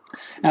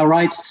 Our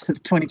rates for the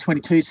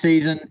 2022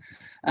 season,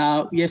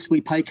 yes, we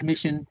pay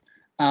commission.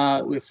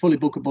 We're fully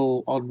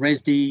bookable on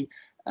Resdy.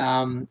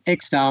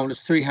 Ex-Darwin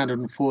is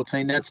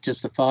 314. That's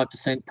just a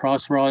 5%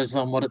 price rise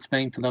on what it's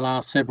been for the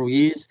last several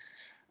years.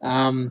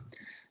 And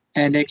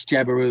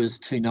ex-Jabiru is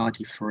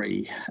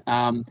 293.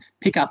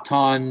 Pick-up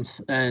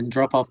times and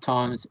drop-off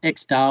times.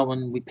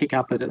 Ex-Darwin, we pick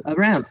up at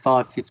around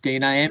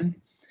 5:15 a.m.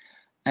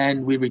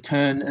 and we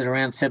return at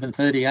around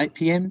 7:30, 8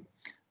 p.m.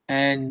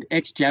 And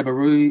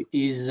ex-Jabiru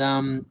is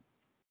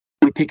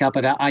we pick up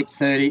at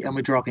 8:30 and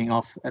we're dropping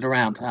off at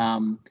around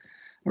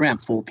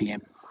 4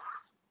 p.m.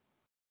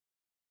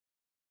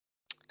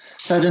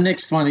 So the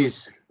next one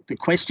is the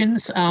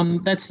questions.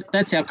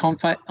 That's our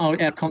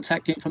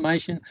contact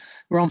information.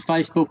 We're on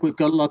Facebook. We've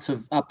got lots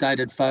of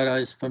updated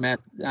photos from our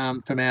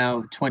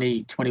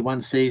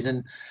 2021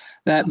 season.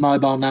 That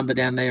mobile number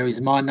down there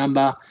is my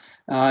number.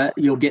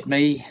 You'll get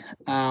me.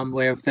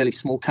 We're a fairly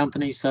small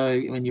company,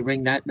 so when you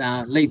ring that,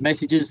 leave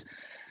messages.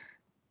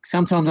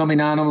 Sometimes I'm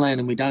in Arnhem Land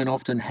and we don't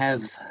often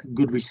have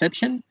good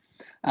reception.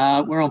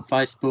 We're on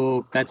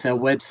Facebook. That's our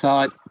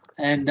website.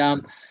 And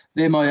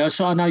they're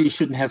I know you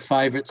shouldn't have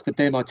favourites, but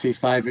they're my two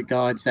favourite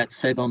guides. That's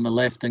Seb on the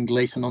left and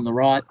Gleeson on the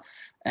right.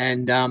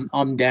 And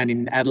I'm down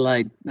in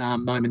Adelaide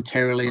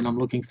momentarily, and I'm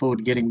looking forward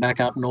to getting back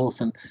up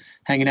north and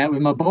hanging out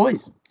with my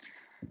boys.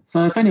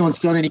 So if anyone's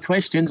got any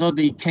questions, I'd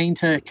be keen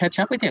to catch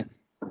up with you.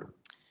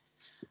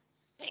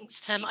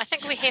 Thanks, Tim. I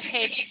think we have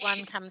had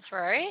one come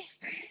through.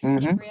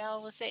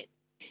 Gabrielle, was that?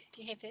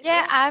 Do you have that?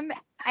 Yeah,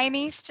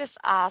 Amy's just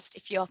asked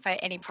if you offer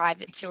any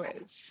private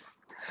tours.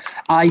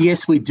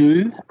 Yes, we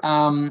do.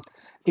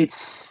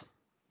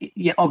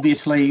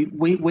 Obviously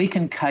we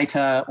can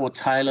cater or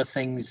tailor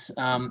things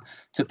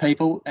to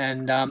people,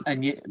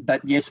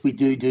 but yes, we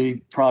do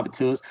private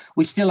tours.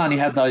 We still only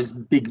have those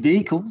big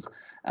vehicles.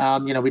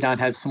 We don't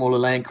have smaller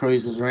Land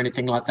Cruisers or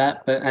anything like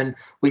that. And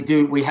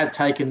we have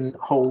taken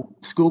whole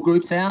school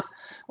groups out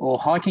or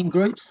hiking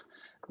groups.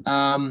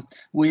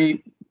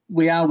 We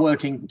are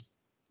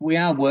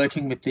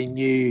working with the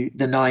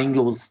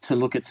Niangles to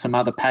look at some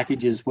other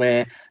packages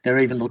where they're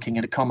even looking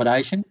at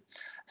accommodation.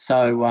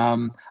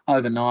 So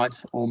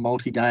overnight or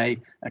multi-day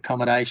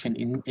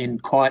accommodation in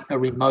quite a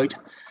remote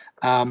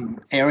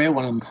area.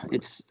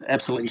 It's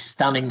absolutely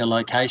stunning, the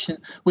location,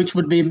 which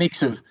would be a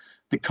mix of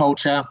the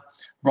culture,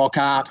 rock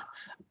art,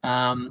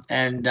 I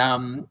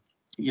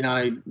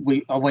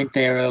went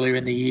there earlier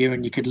in the year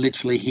and you could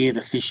literally hear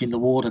the fish in the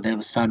water. There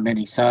were so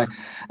many. So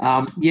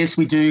yes,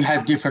 we do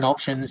have different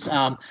options.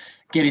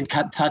 Get in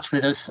touch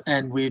with us,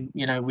 and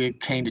we're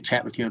keen to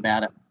chat with you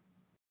about it.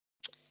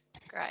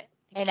 Great.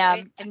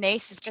 And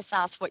Denise has just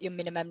asked what your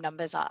minimum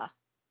numbers are.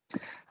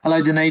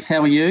 Hello, Denise.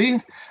 How are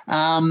you?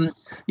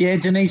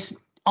 Denise,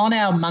 on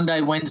our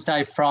Monday,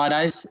 Wednesday,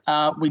 Fridays,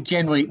 we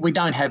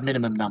don't have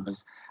minimum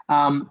numbers.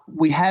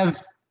 We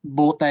have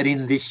brought that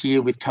in this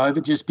year with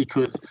COVID just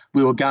because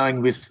we were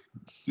going with,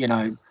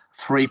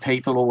 3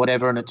 people or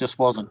whatever, and it just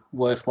wasn't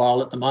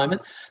worthwhile at the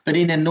moment. But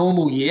in a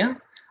normal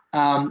year,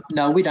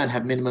 no, we don't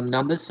have minimum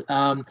numbers.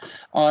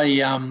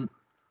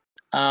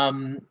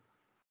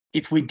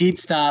 If we did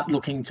start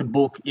looking to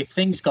book, if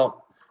things got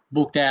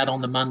booked out on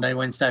the Monday,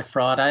 Wednesday,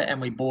 Friday,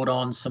 and we brought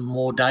on some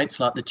more dates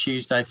like the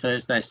Tuesday,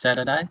 Thursday,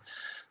 Saturday,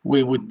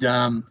 we would,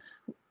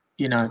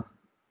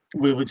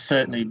 we would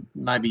certainly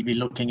maybe be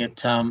looking at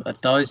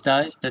those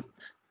days. But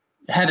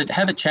have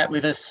a chat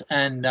with us,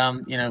 and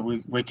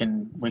we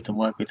can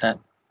work with that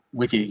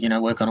with you.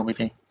 Work on it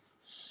with you.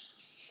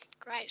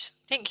 Great,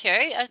 thank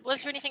you.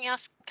 Was there anything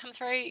else come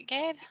through,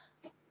 Gab?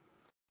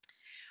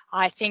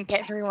 I think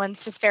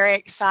everyone's just very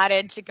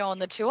excited to go on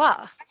the tour.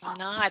 I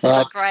know, they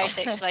look great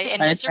actually,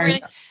 and it's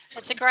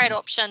a great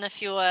option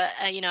if you're,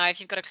 if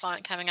you've got a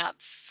client coming up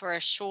for a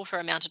shorter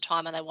amount of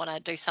time and they want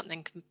to do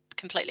something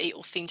completely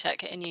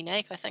authentic and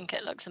unique. I think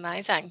it looks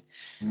amazing.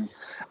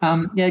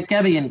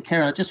 Gabby and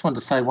Karen, I just want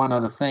to say one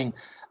other thing.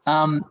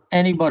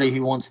 Anybody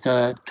who wants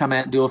to come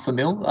out and do a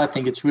famil, I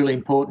think it's really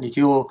important if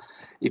you're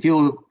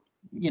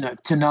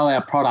to know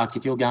our product,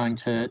 if you're going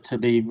to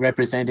be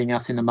representing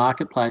us in the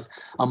marketplace.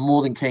 I'm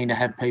more than keen to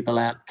have people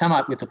out, come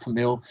up with a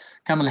famil,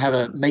 come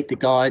and meet the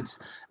guides,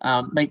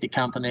 meet the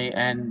company,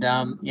 and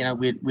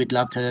we'd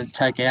love to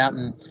take out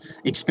and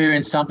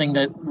experience something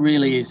that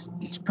really it's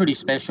pretty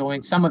special.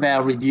 And some of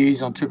our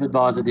reviews on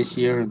TripAdvisor this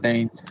year have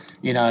been,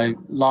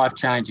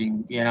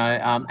 life-changing,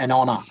 an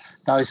honour.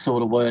 Those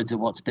sort of words are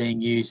what's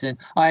being used. And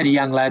I had a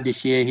young lad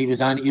this year. He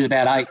was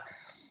about 8.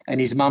 And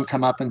his mum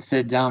come up and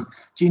said, do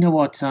you know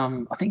what,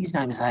 I think his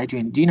name is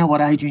Adrian. Do you know what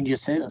Adrian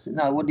just said? I said,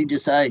 no, what did you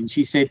say? And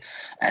she said,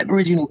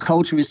 Aboriginal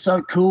culture is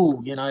so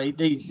cool.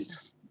 These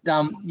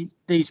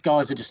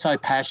guys are just so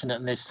passionate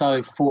and they're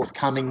so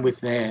forthcoming with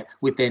their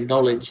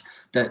knowledge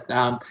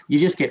that you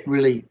just get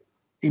really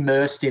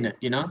immersed in it,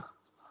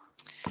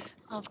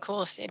 Of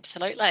course,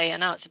 absolutely. I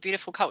know it's a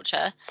beautiful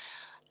culture.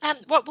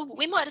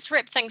 We might just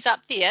wrap things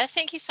up there.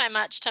 Thank you so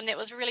much, Tim. That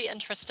was really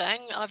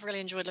interesting. I've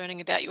really enjoyed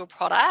learning about your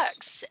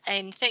products.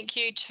 And thank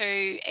you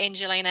to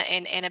Angelina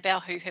and Annabelle,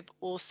 who have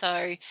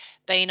also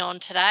been on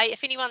today.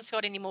 If anyone's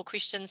got any more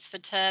questions for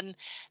Tim,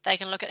 they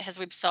can look at his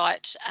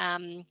website.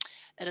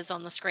 It is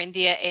on the screen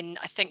there. And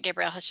I think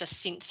Gabrielle has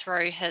just sent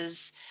through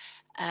his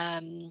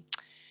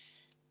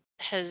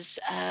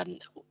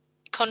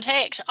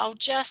contact. I'll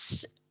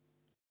just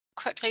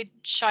quickly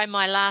show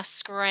my last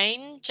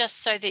screen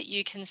just so that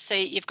you can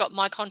see you've got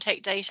my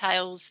contact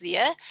details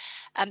there.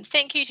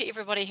 Thank you to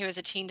everybody who has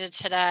attended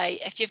today.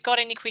 If you've got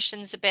any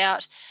questions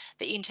about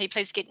the NT,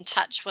 please get in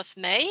touch with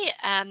me.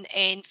 And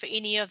for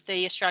any of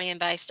the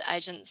Australian-based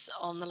agents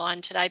on the line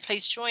today,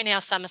 please join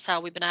our summer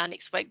sale webinar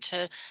next week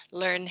to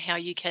learn how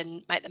you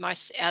can make the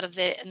most out of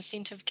the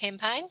incentive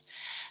campaign.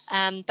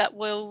 But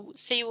we'll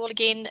see you all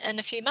again in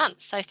a few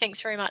months. So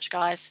thanks very much,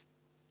 guys.